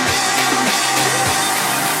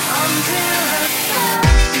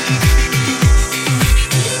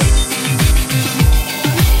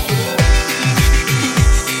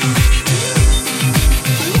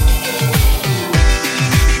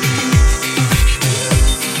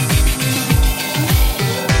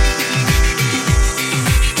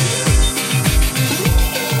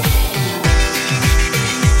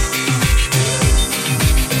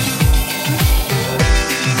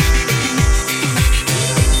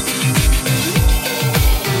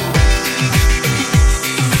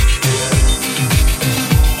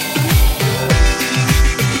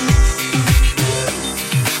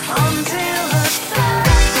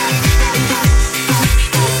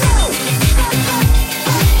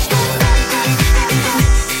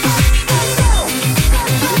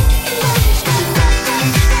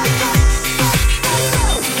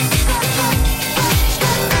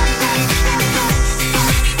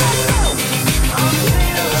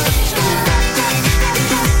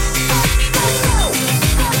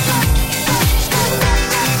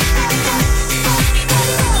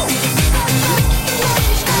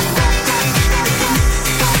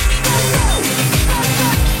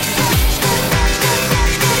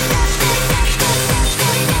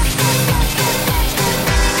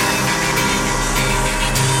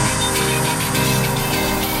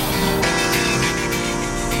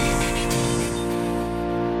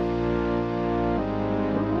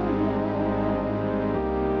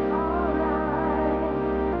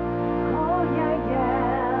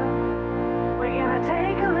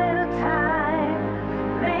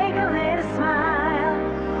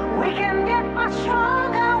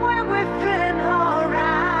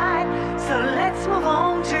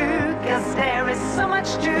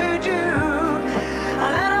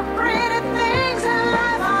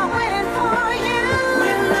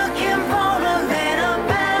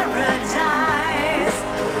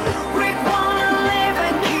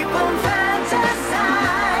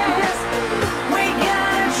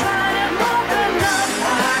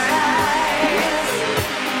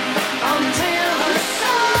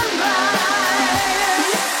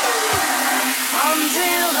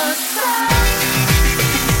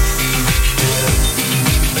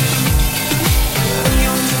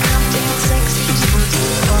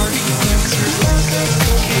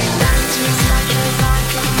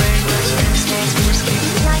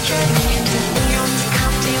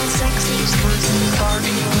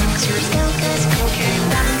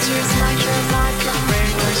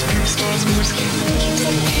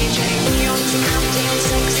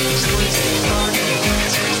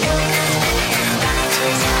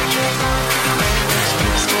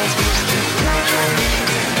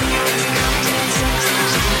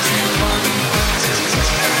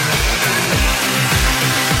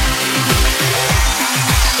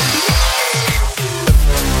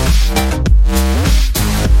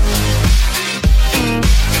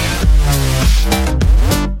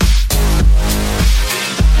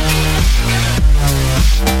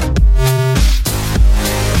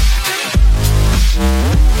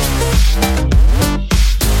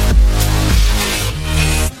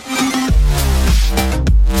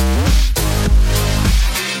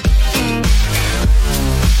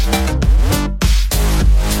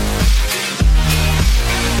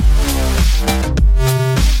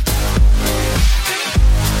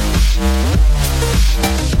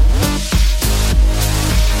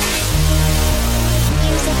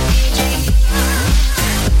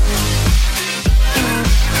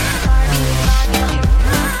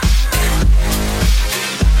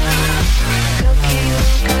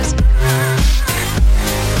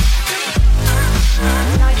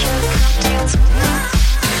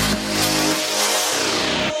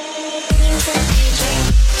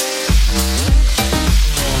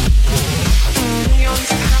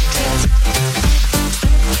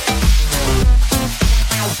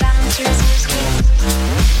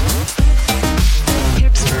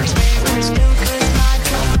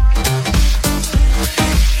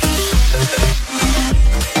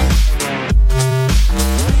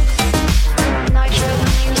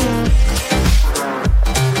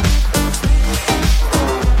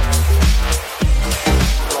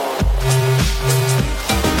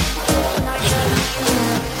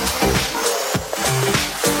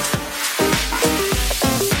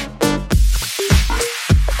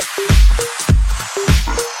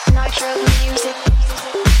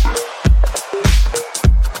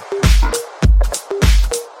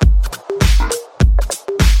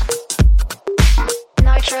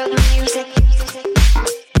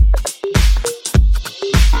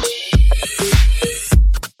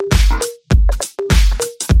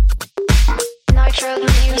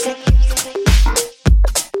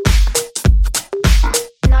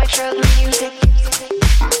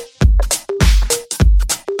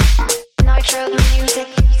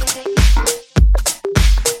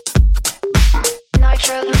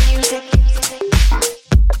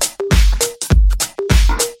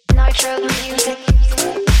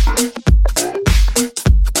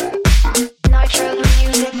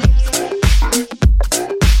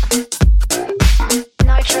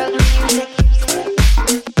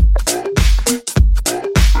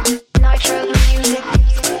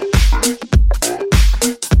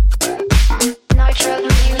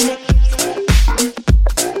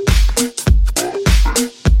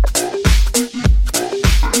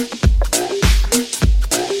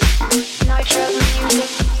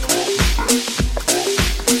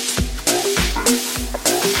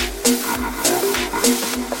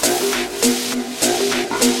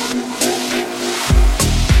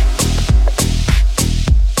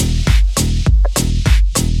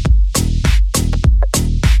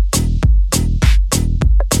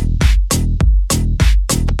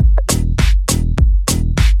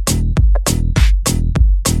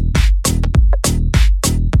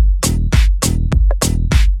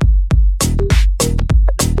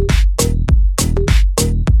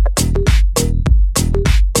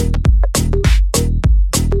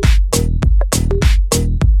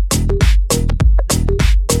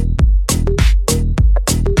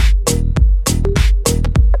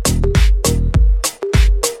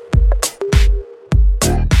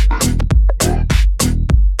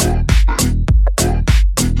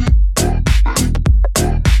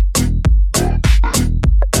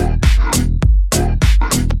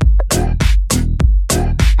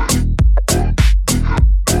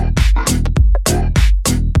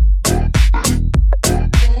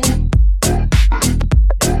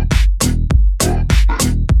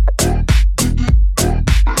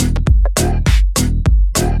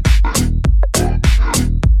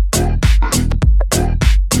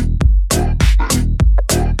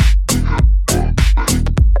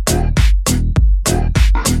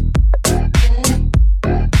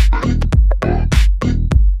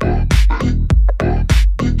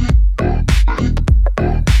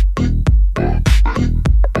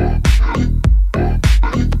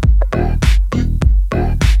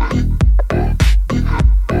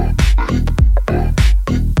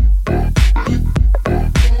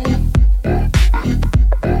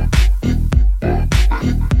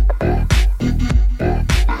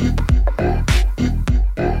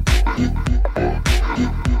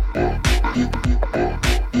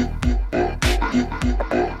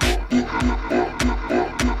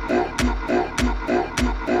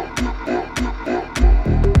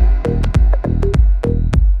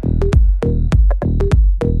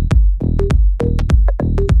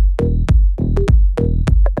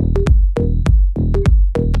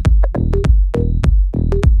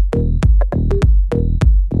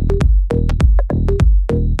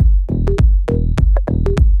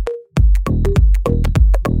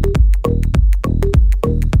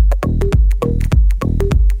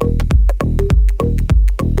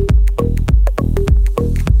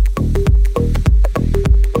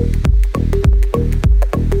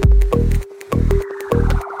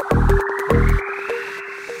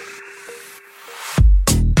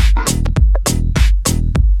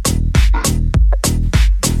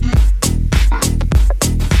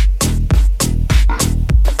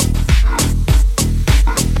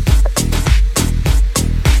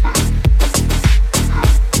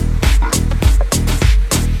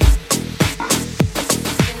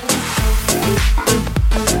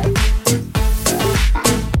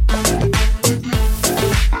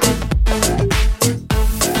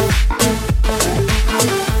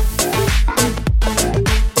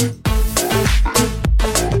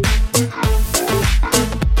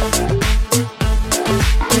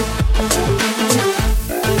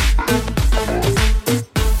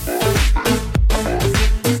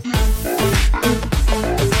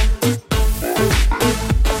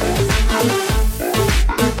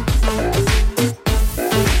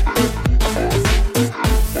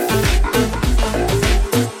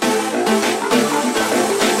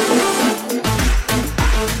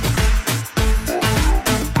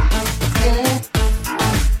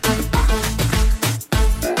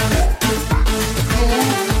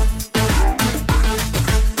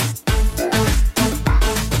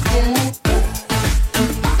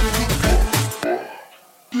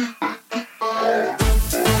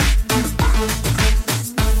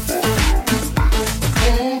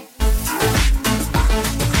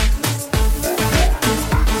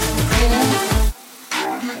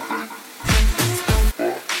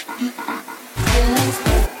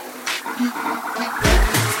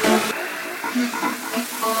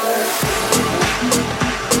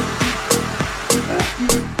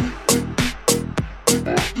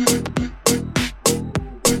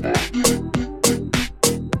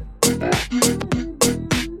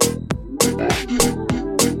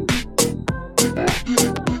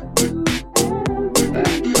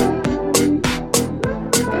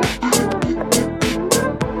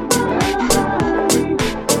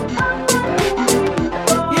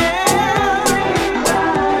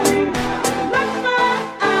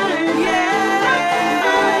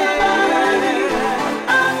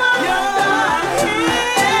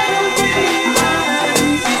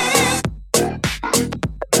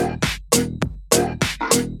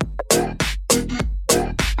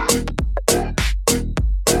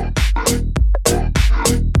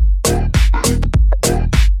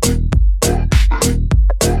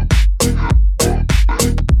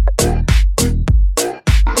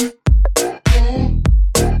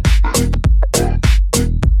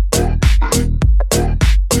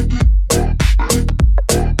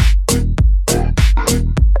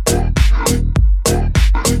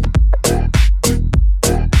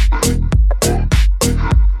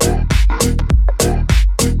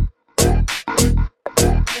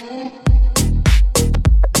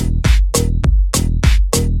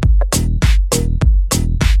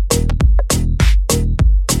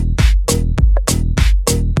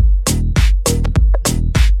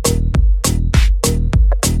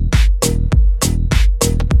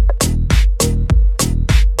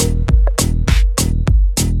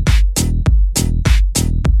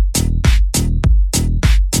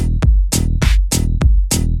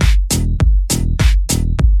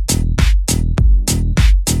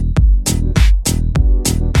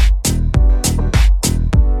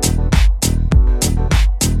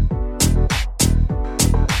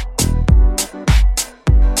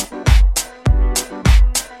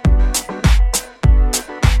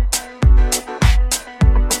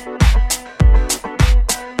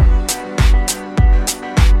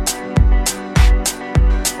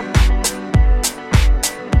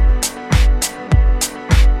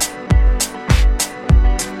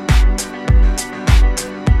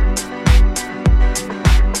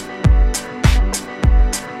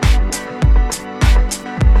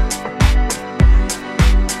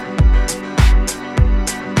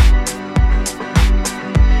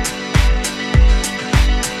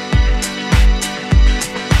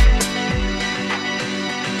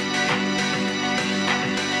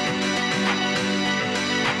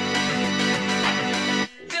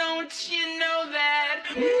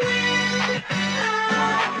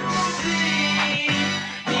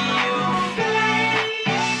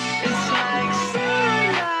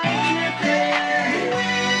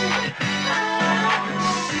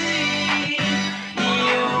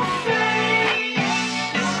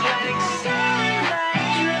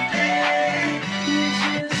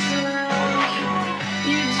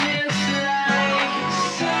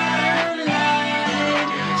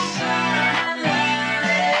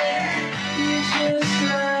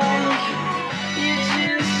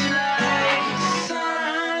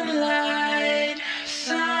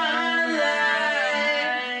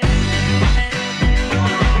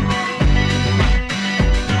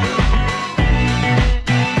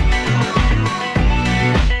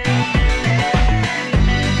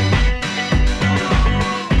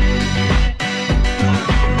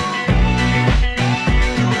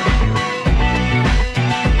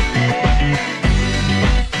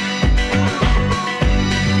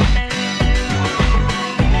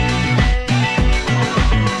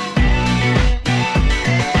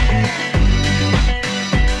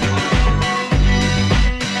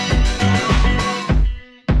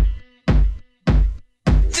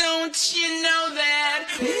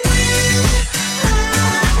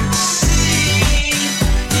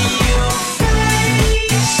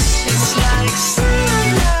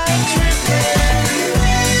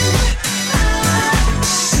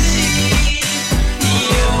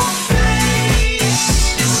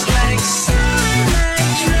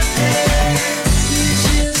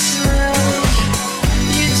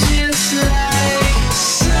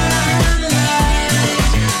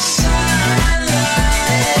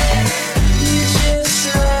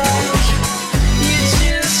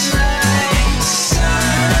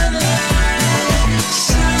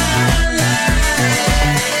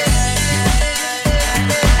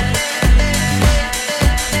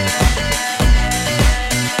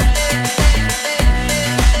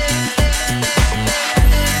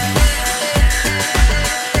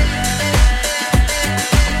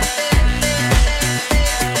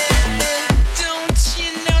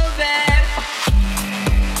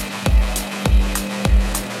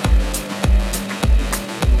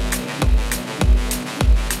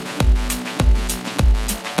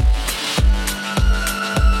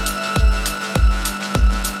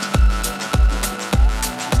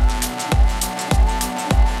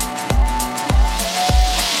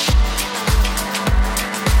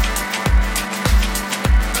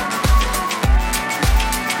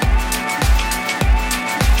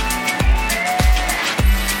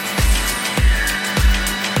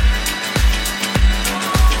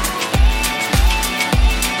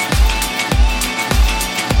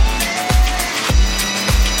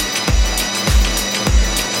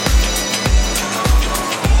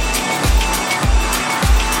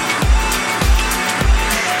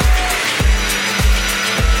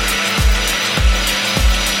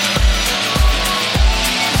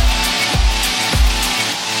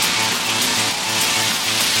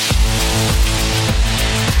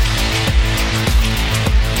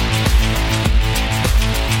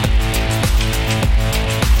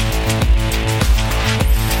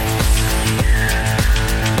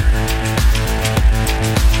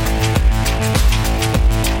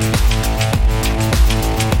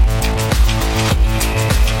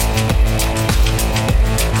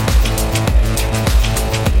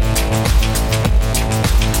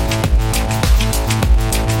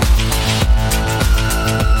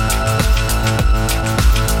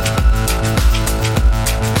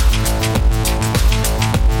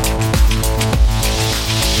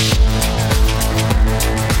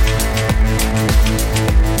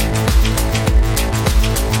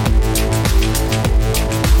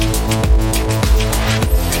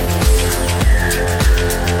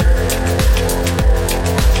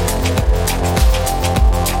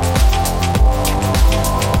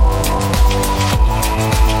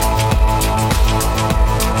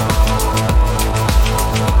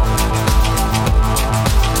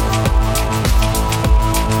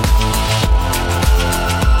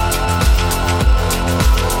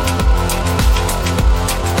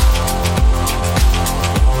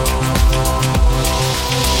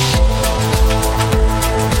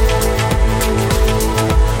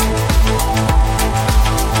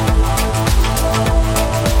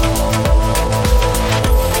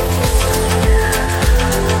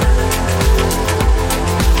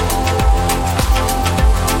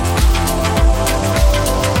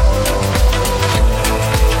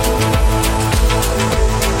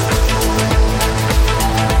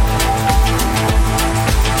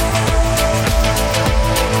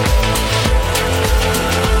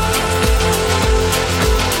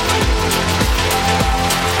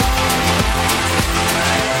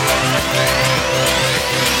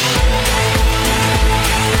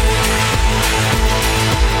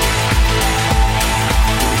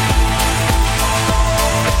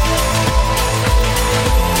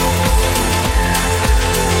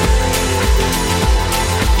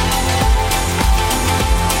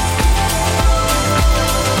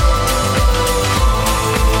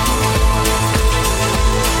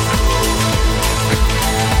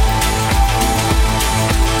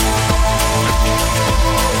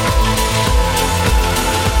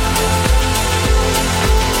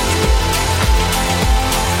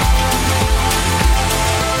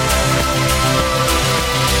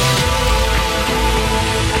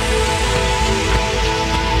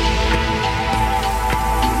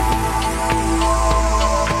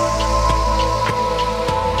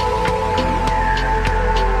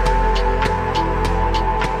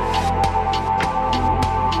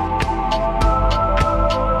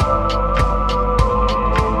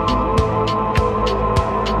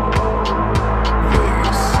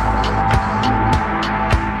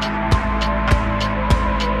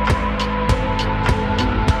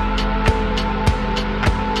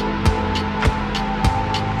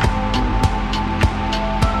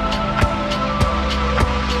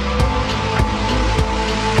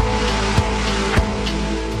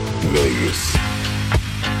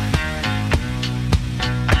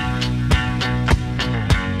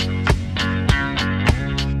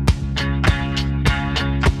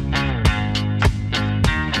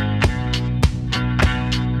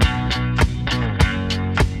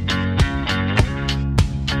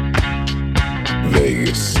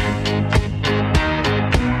Vegas.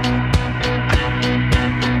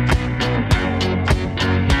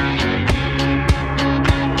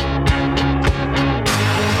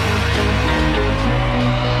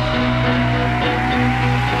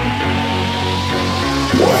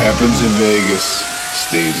 What happens in Vegas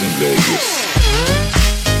stays in Vegas.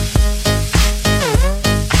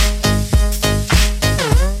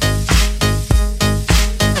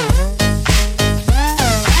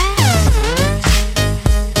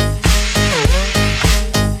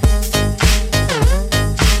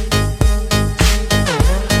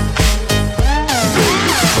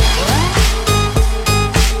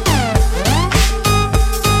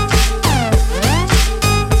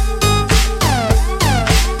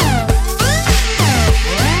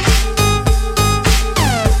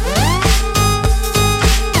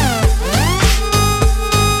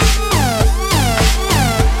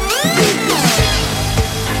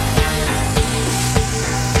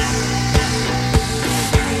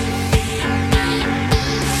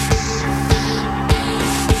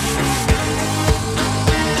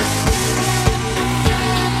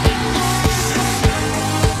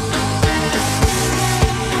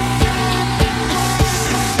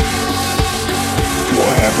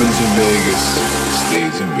 Happens in Vegas,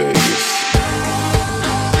 stays in Vegas.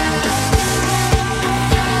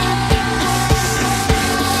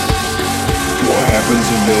 What happens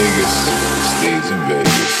in Vegas, stays in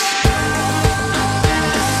Vegas.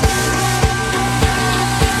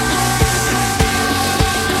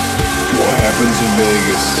 What happens in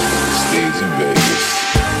Vegas, stays in Vegas.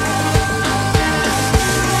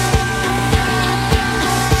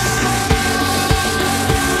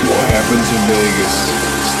 What happens in Vegas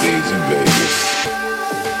stays in Vegas.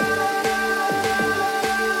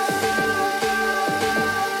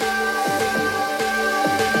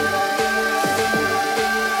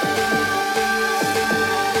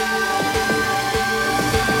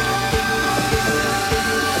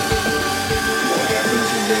 What happens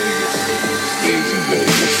in Vegas stays in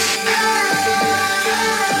Vegas.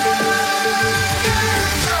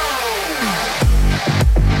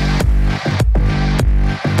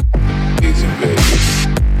 Stays in Vegas.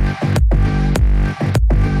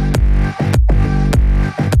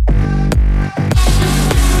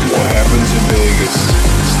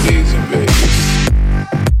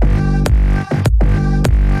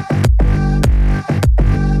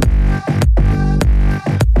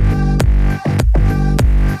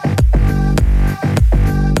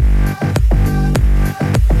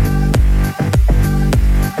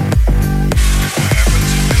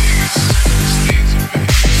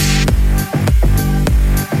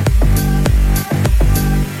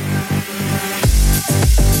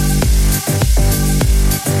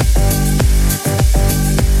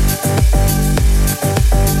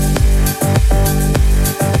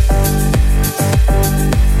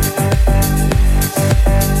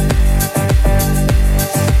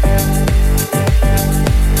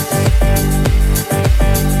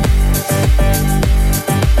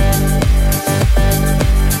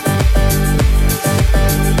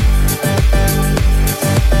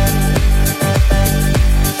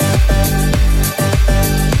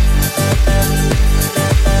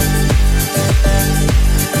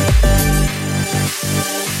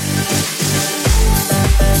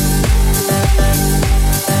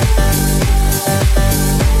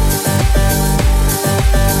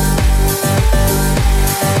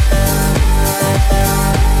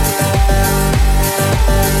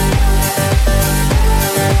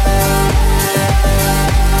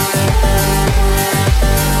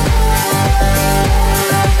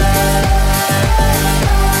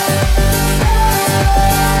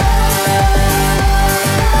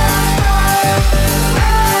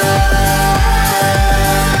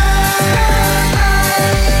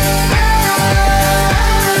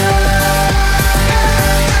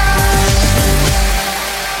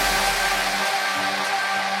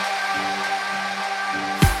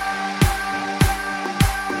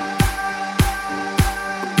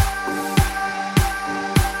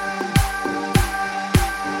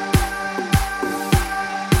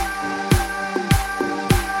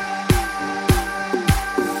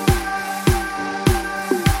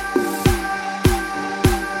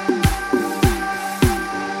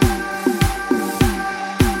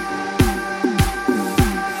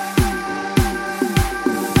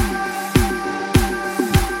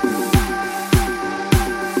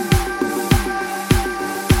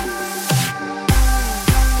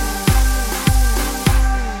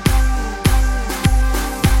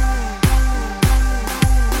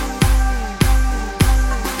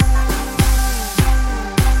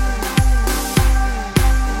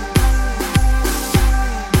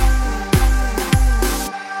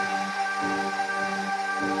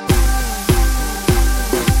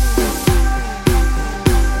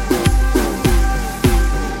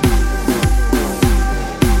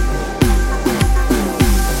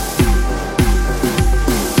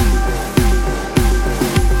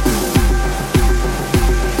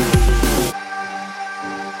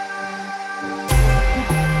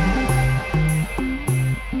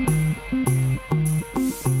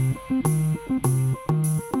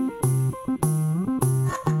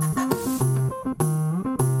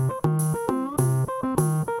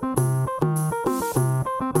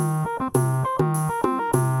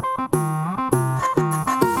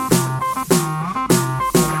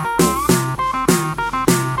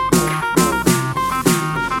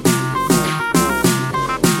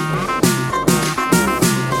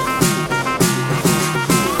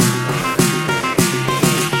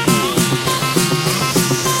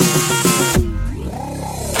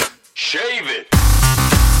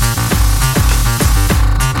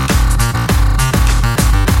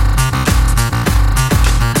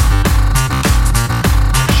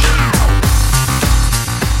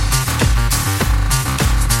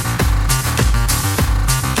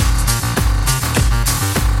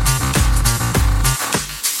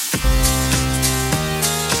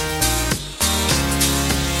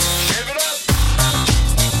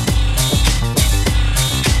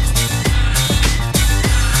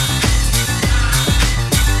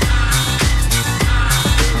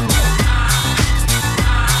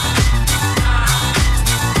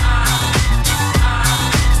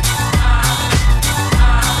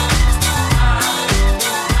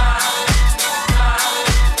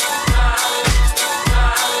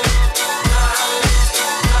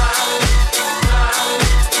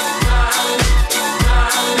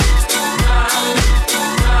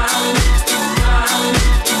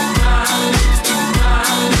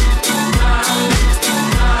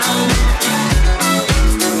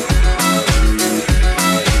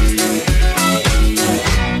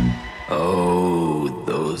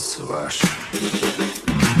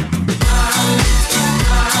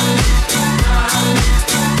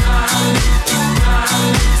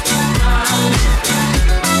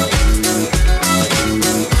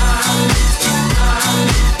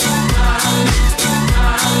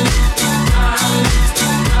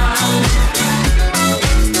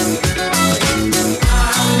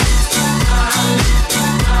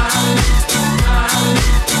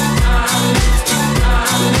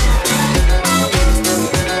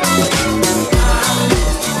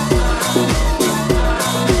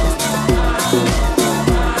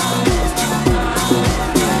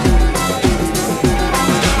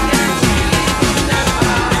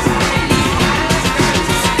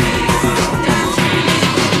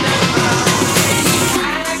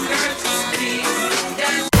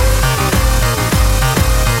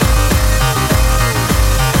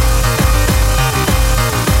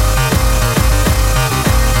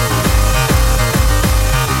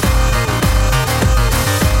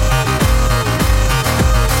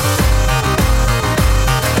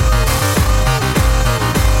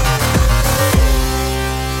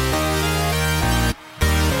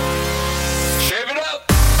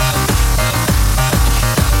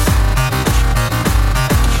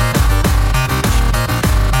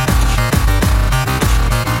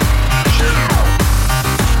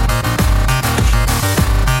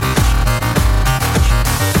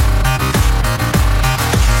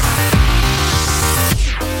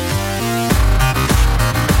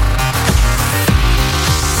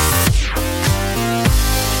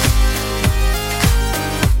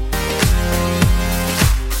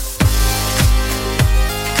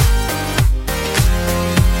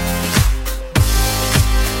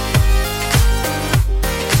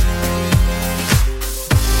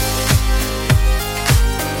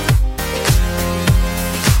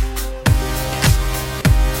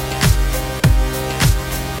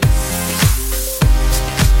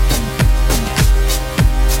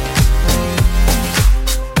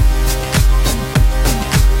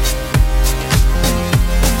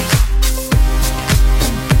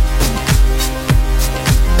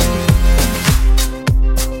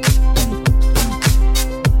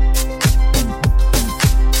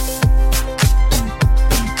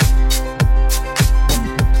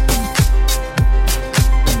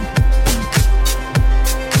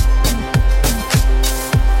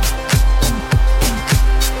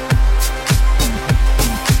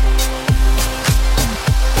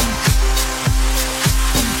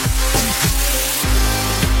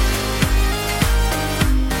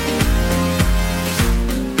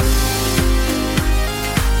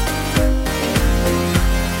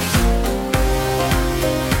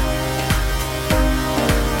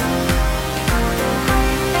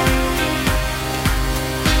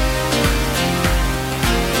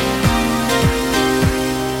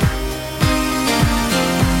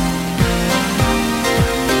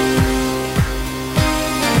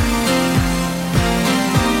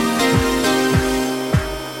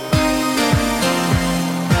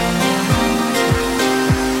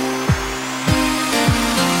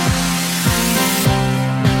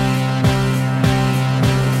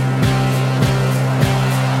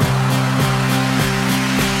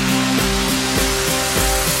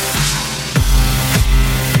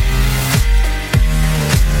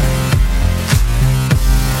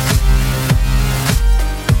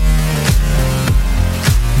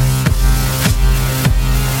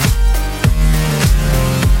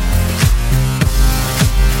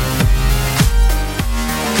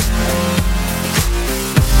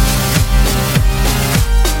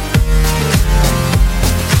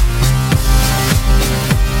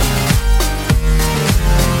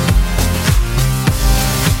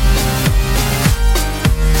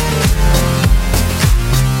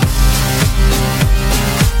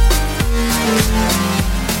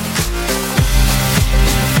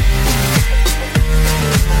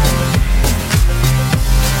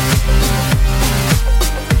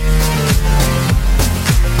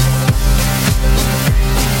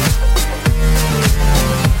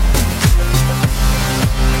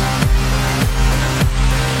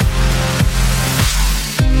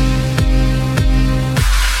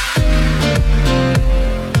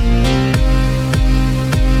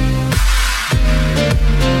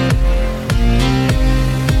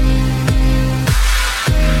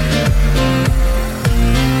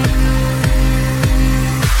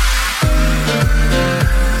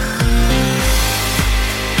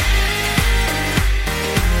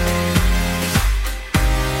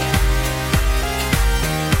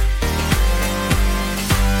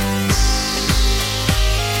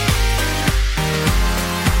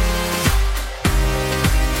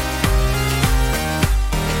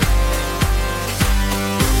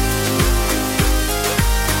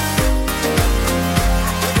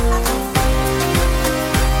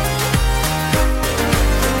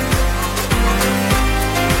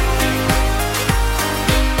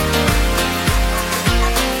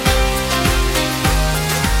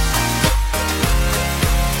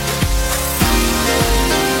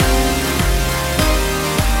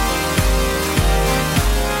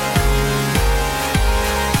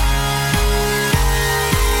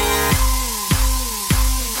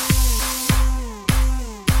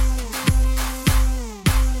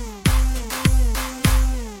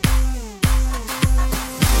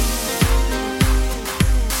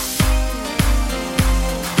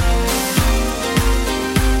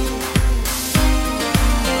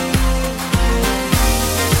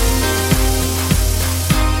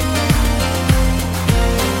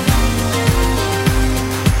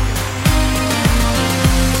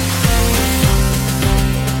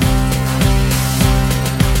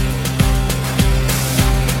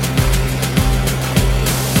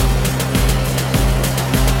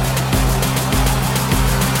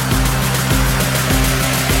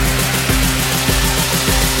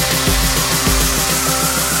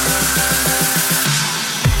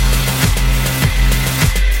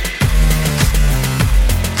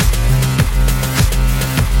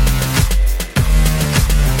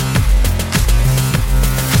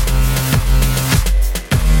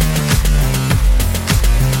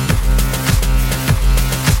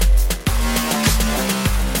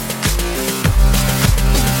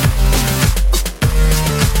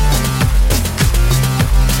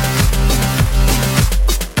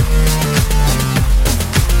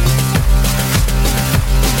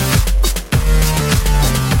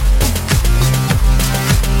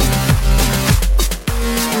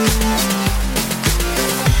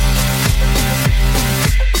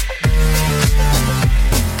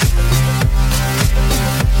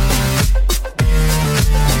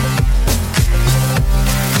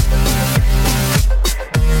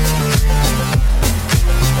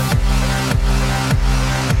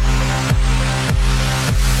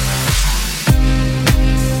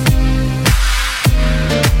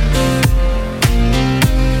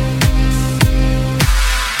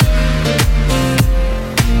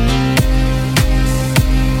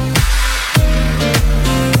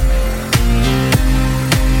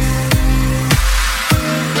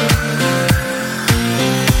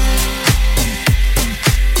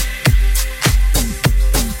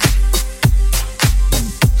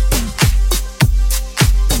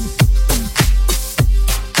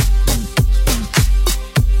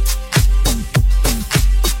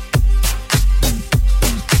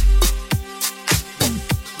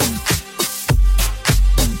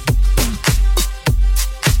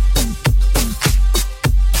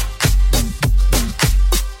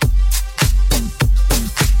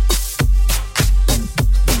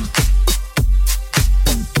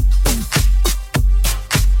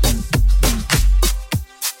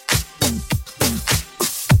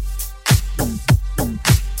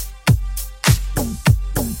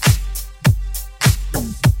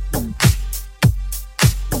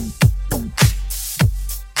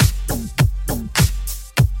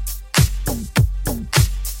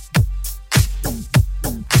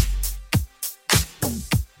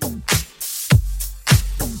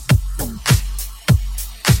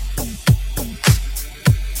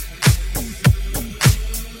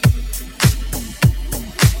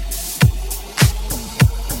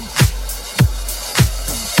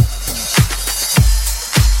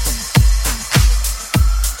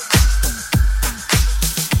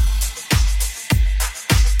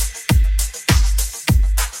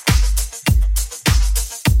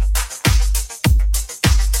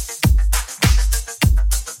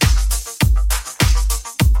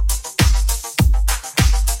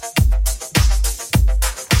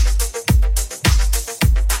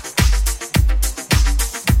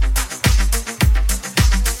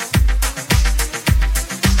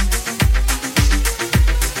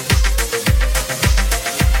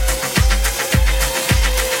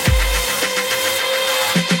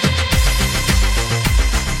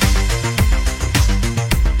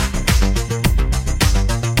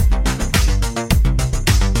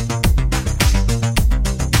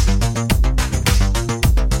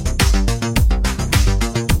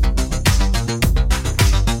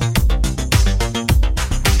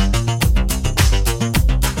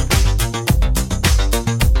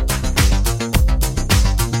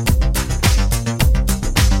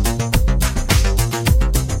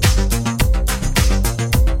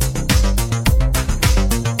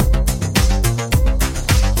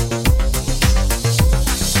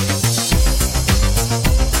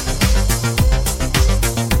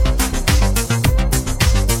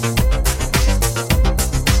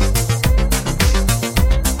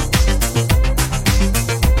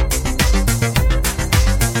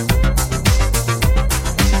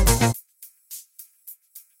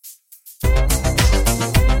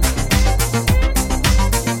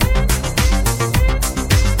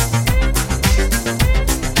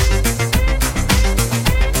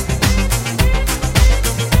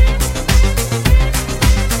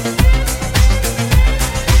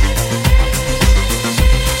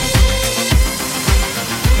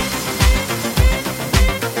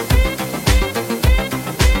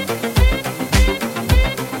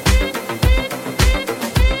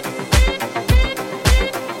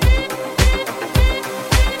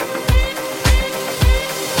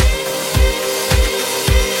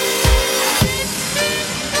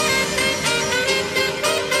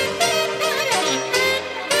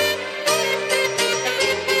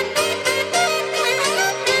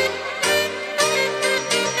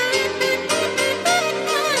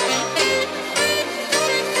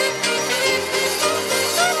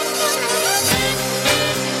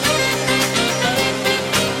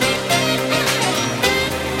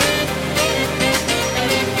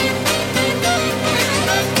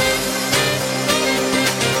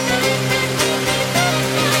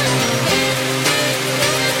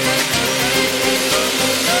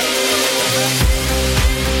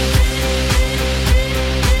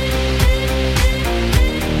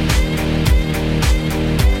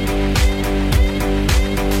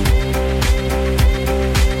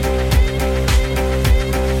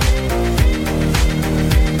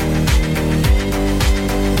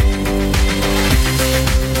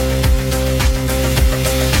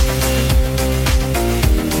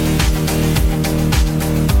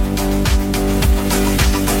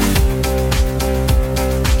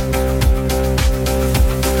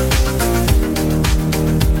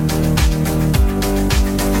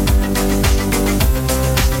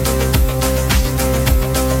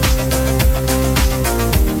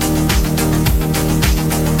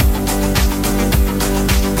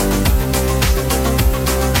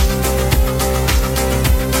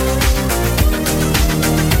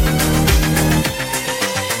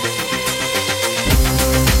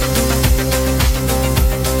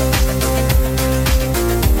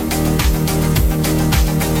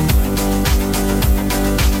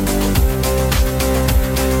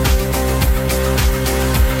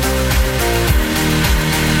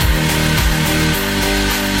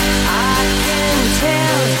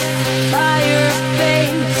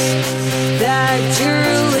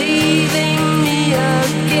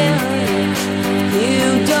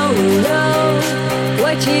 You don't know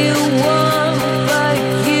what you want, but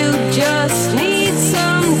you just need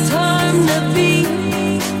some time to be.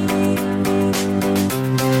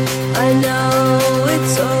 I know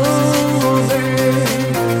it's over,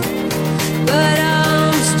 but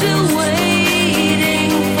I'm still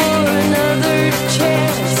waiting for another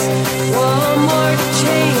chance, one more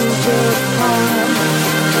change of heart.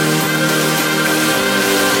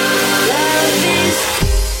 Love is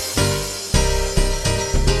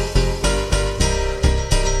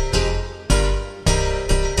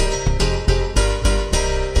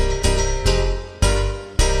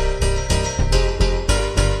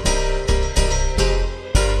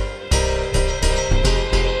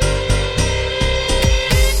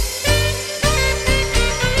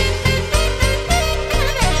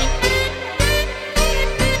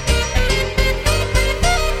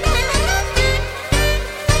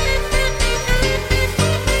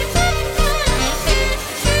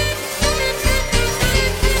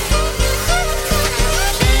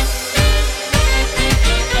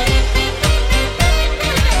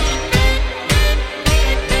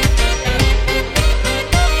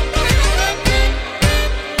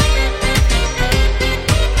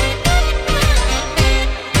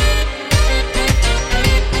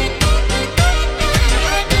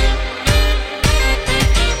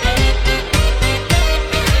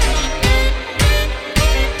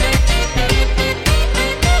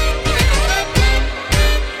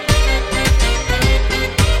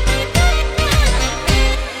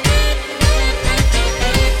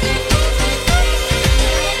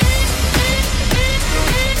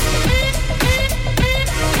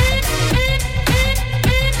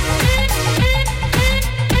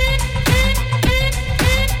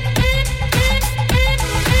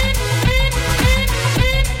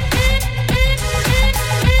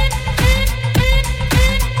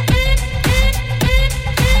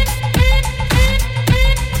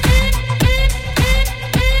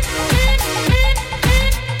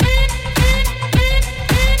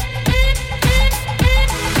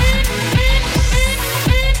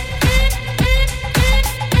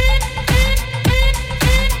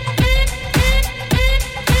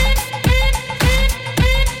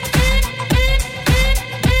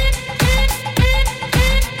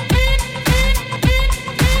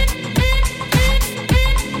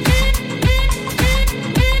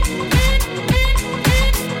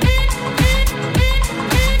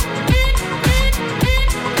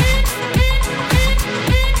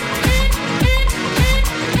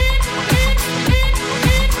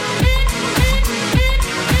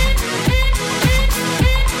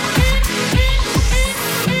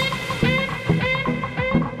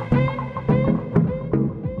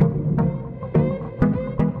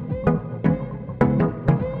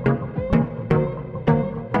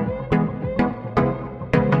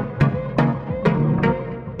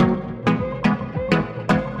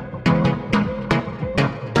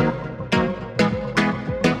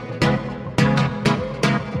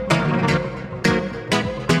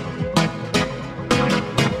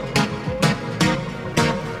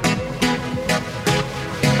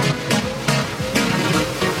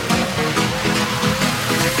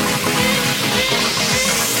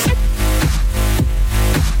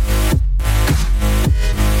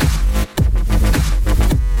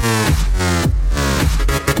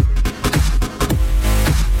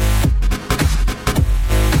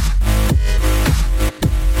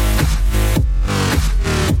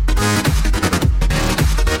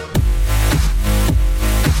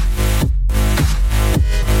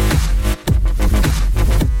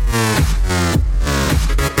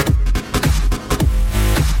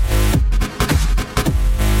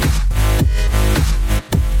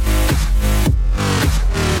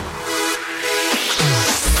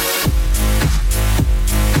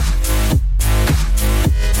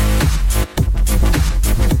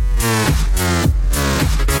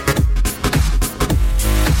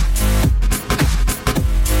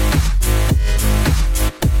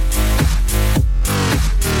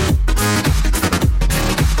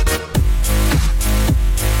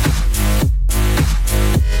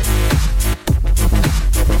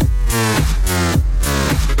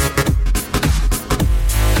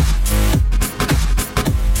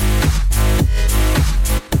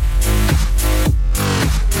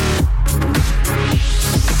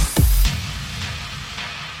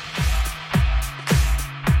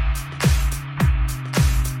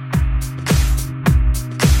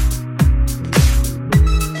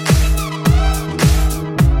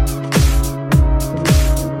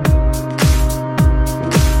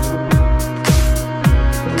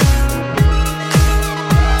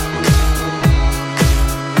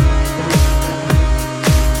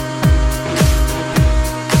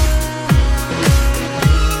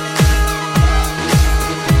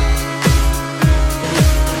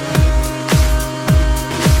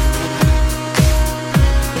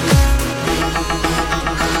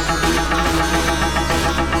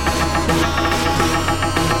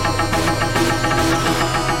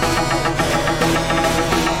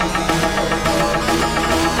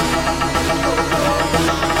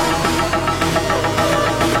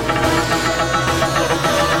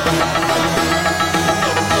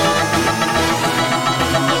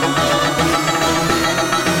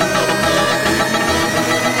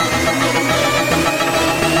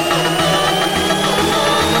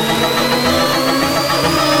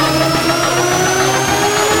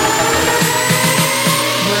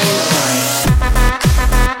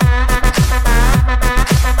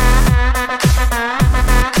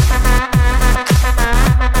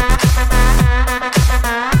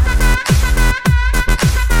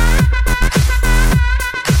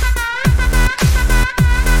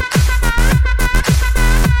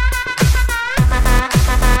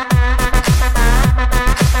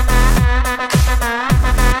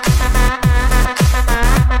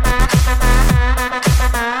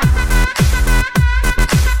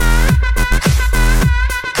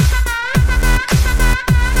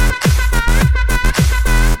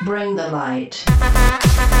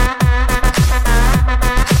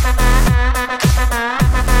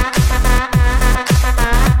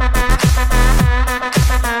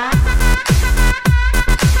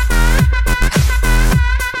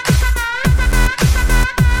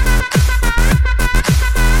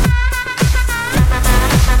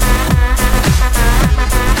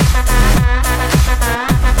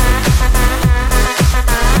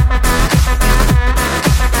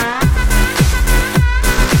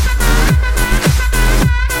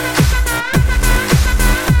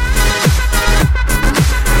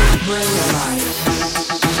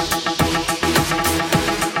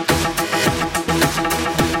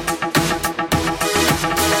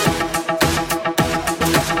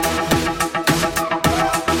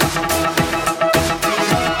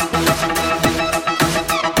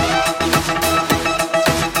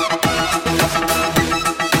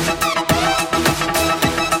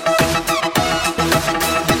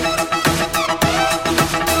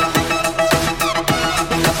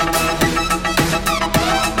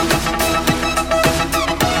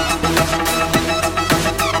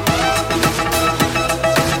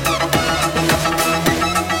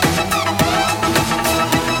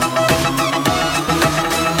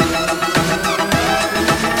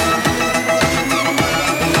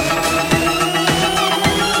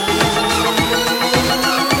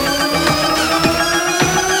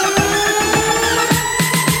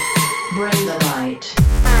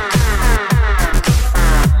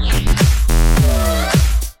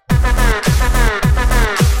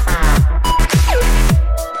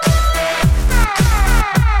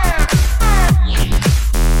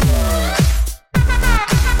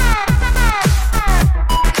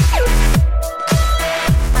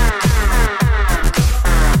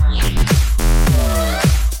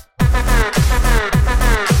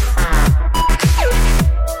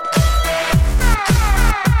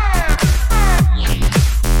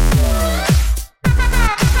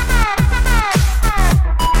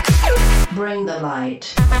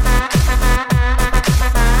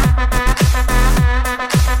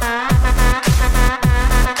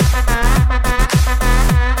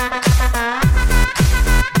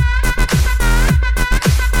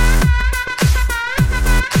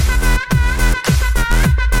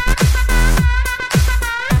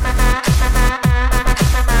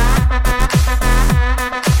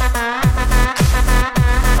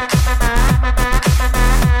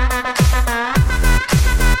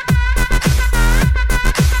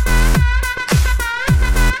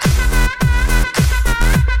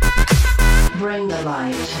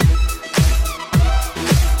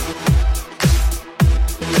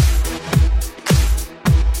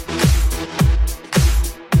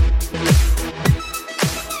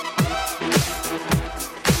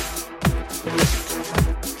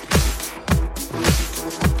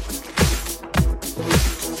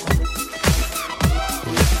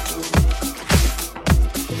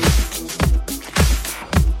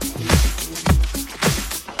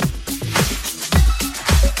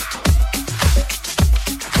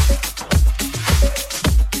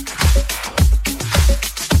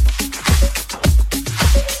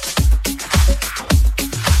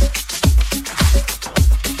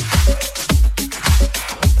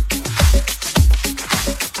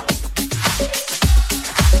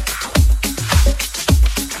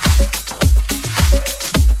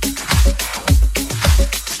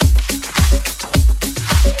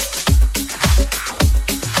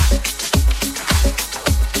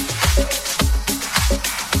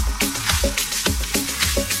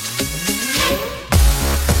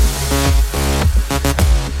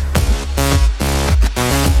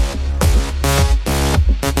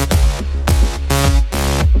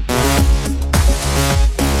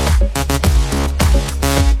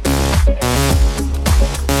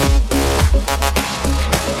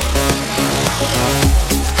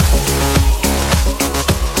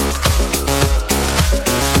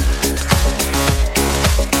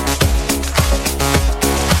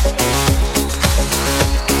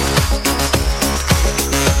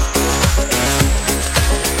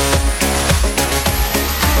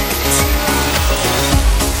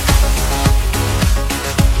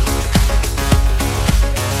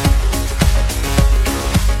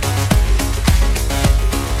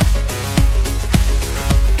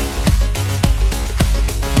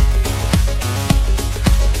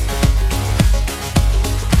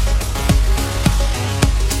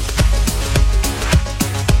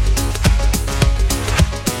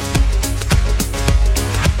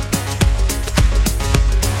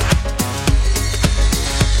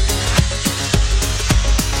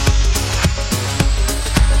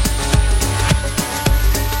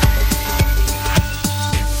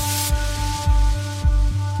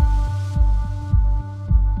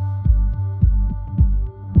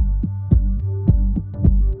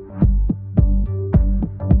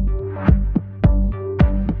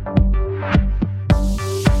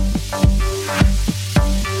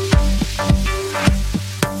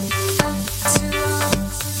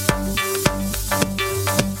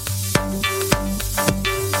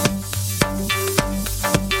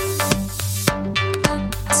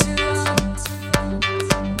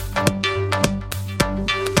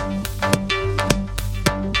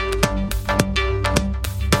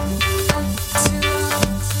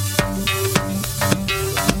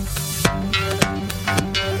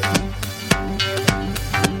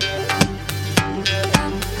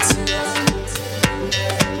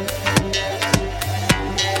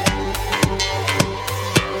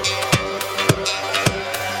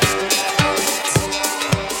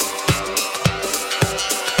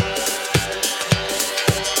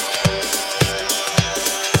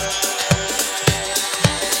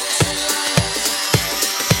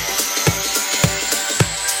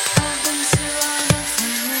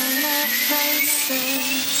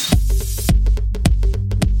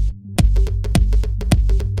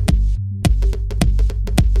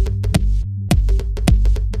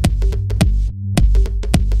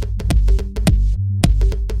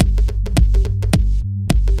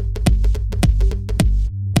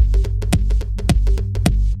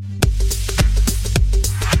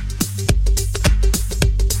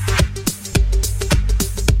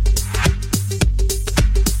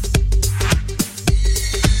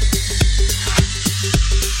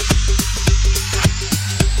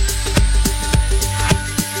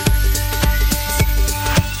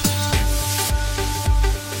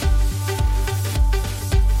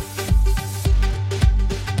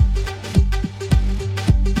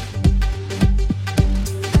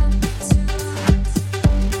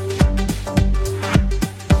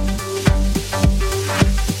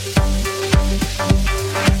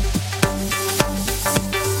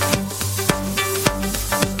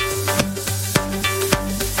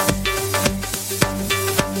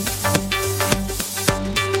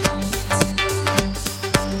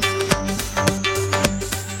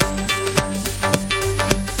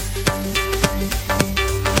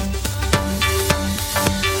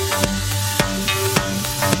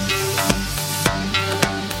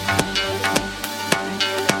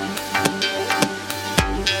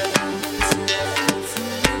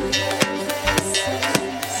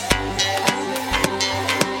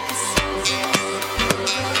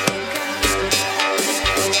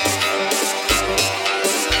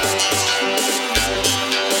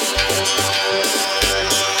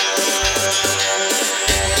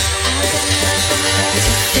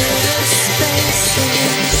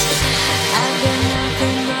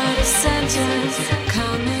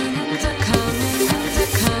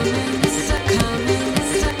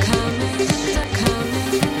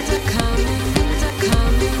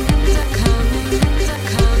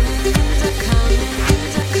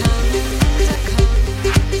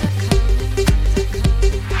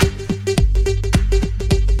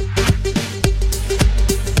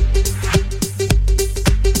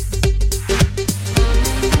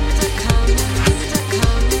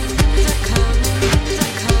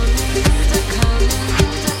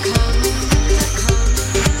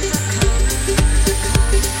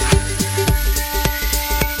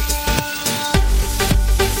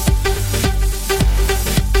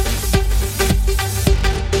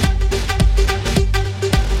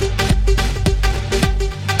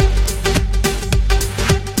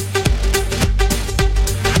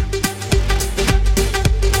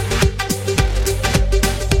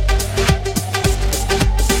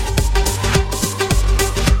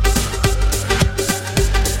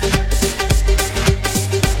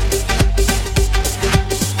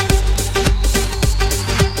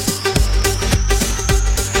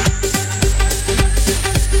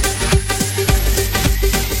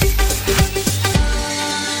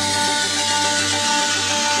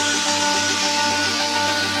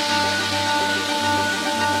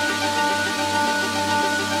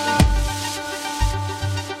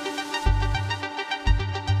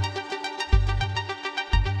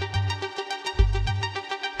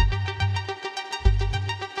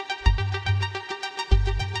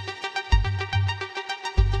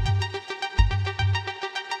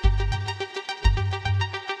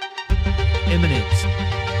Emenence.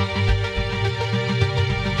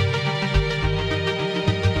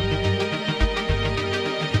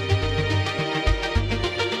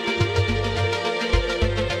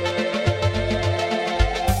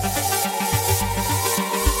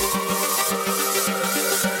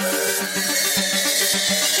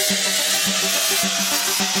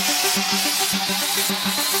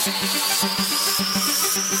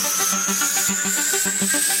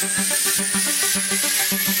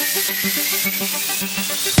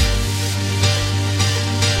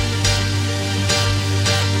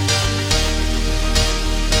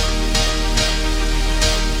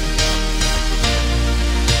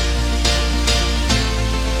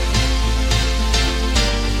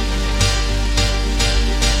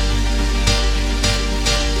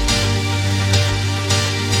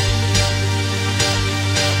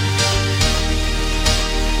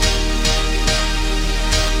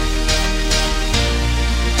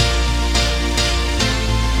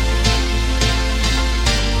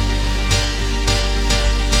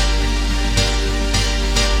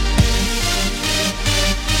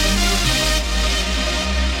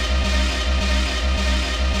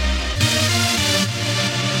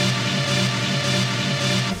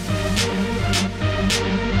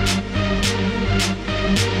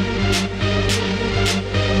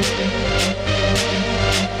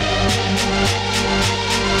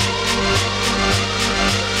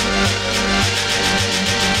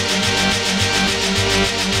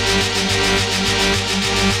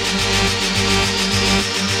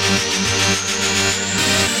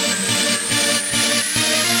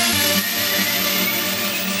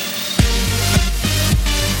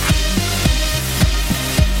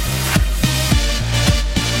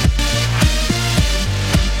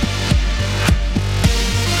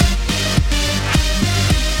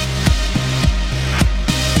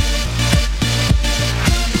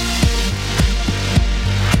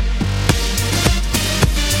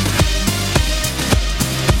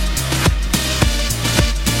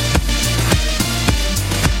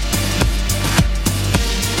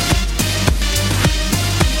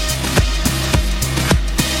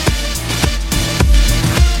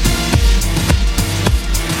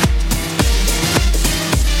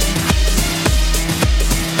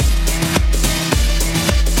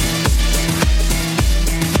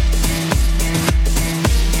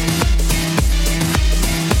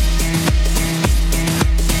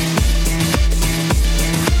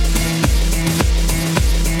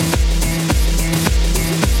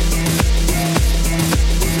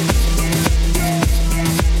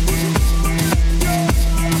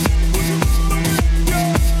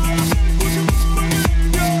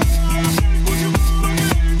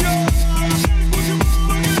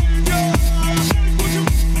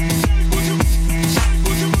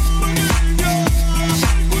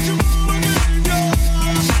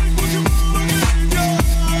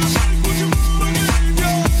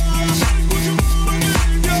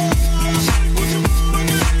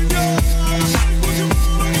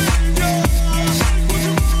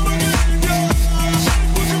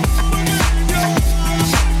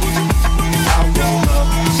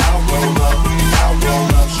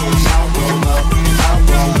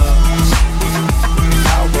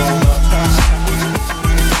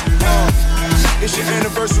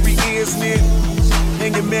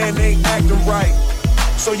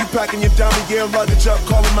 Packing your diamond gear luggage up,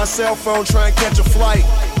 calling my cell phone, trying to catch a flight.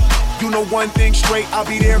 You know one thing straight, I'll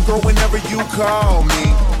be there, girl, whenever you call me.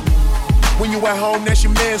 When you at home, that's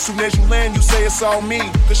your man. Soon as you land, you say it's all me.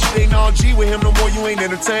 Cause you ain't on G with him no more, you ain't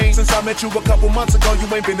entertained. Since I met you a couple months ago,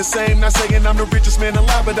 you ain't been the same. Not saying I'm the richest man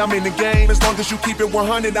alive, but I'm in the game. As long as you keep it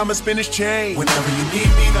 100, I'ma spin this chain. Whenever you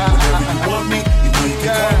need me, whenever you want me, you know you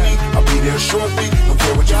can call me. I'll be there shortly. Don't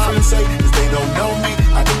care what your friends say, cause they don't know me.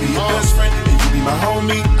 I can be your best friend, and you be my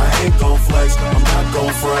homie. I ain't gon' flex, I'm not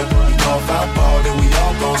gon' front. You know if I ball, then we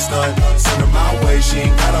all gon' stunt. Send her my way, she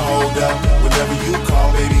ain't gotta hold up. Whenever you call,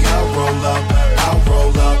 baby, I'll roll up. I'll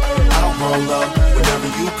roll up, I'll roll up. Whenever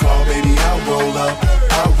you call, baby, I'll roll up.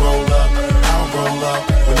 I'll roll up, I'll roll up.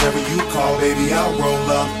 Whenever you call, baby, I'll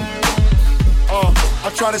roll up. I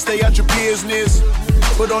try to stay out your business,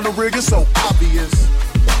 but on the rig it's so obvious.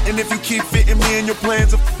 And if you keep fitting me in your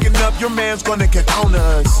plans of fucking up, your man's gonna get on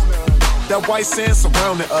us. That white sand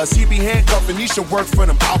surrounding us, he be handcuffing, he should work for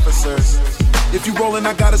them officers. If you rollin',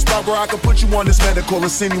 I got a spot where I can put you on this medical and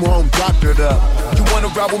send you home doctored up. You wanna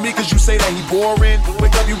ride with me cause you say that he boring.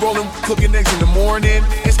 Wake up, you rollin', cooking eggs in the morning.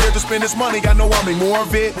 Ain't scared to spend this money, I know I make more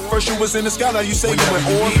of it. First you was in the sky, now you say whenever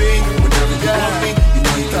you in orbit. Whenever you want me, you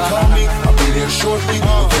know you can call me. I'll be there shortly,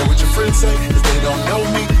 don't care what your friends say, cause they don't know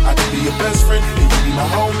me. I can be your best friend, and you be my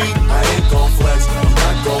homie. I ain't gon' flex, I'm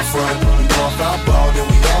not gon' front. You know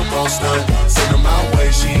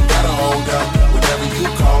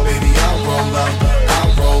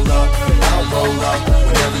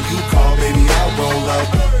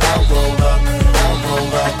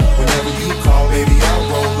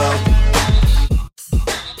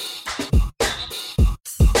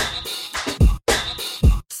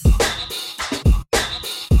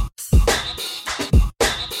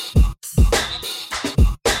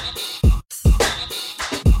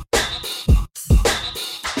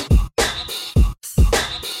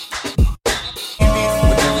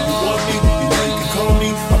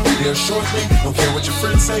your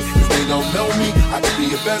friends say, if they don't know me, I can be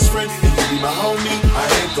your best friend, and you be my homie. I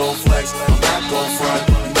ain't gon' flex, I'm not gon' front.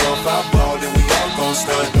 You know if I ball, then we all gon'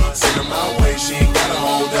 stun. Send her my way, she ain't gotta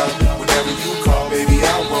hold up. Whenever you call, baby,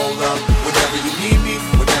 I'll roll up. Whenever you need me,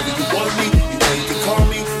 whenever you want me, you know you can call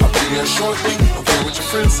me. I'll be there shortly. Don't care what your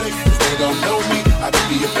friends say, if they don't know me, I can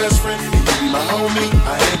be your best friend, and you be my homie.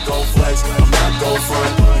 I ain't gon' flex, I'm not gon'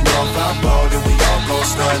 front. You know if I ball, then we all gon'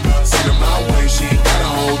 stun. Send her my way, she ain't gotta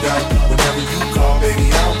hold up. Whenever you call, baby,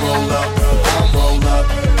 I'll roll up. I'll roll up,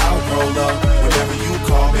 I'll roll up. Whenever you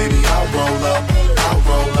call, baby, I'll roll up. I'll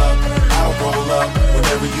roll up, I'll roll up.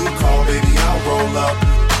 Whenever you call, baby, I'll roll up.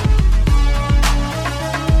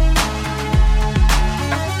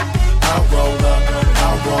 I'll roll up,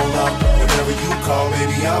 I'll roll up. Whenever you call,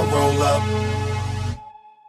 baby, I'll roll up.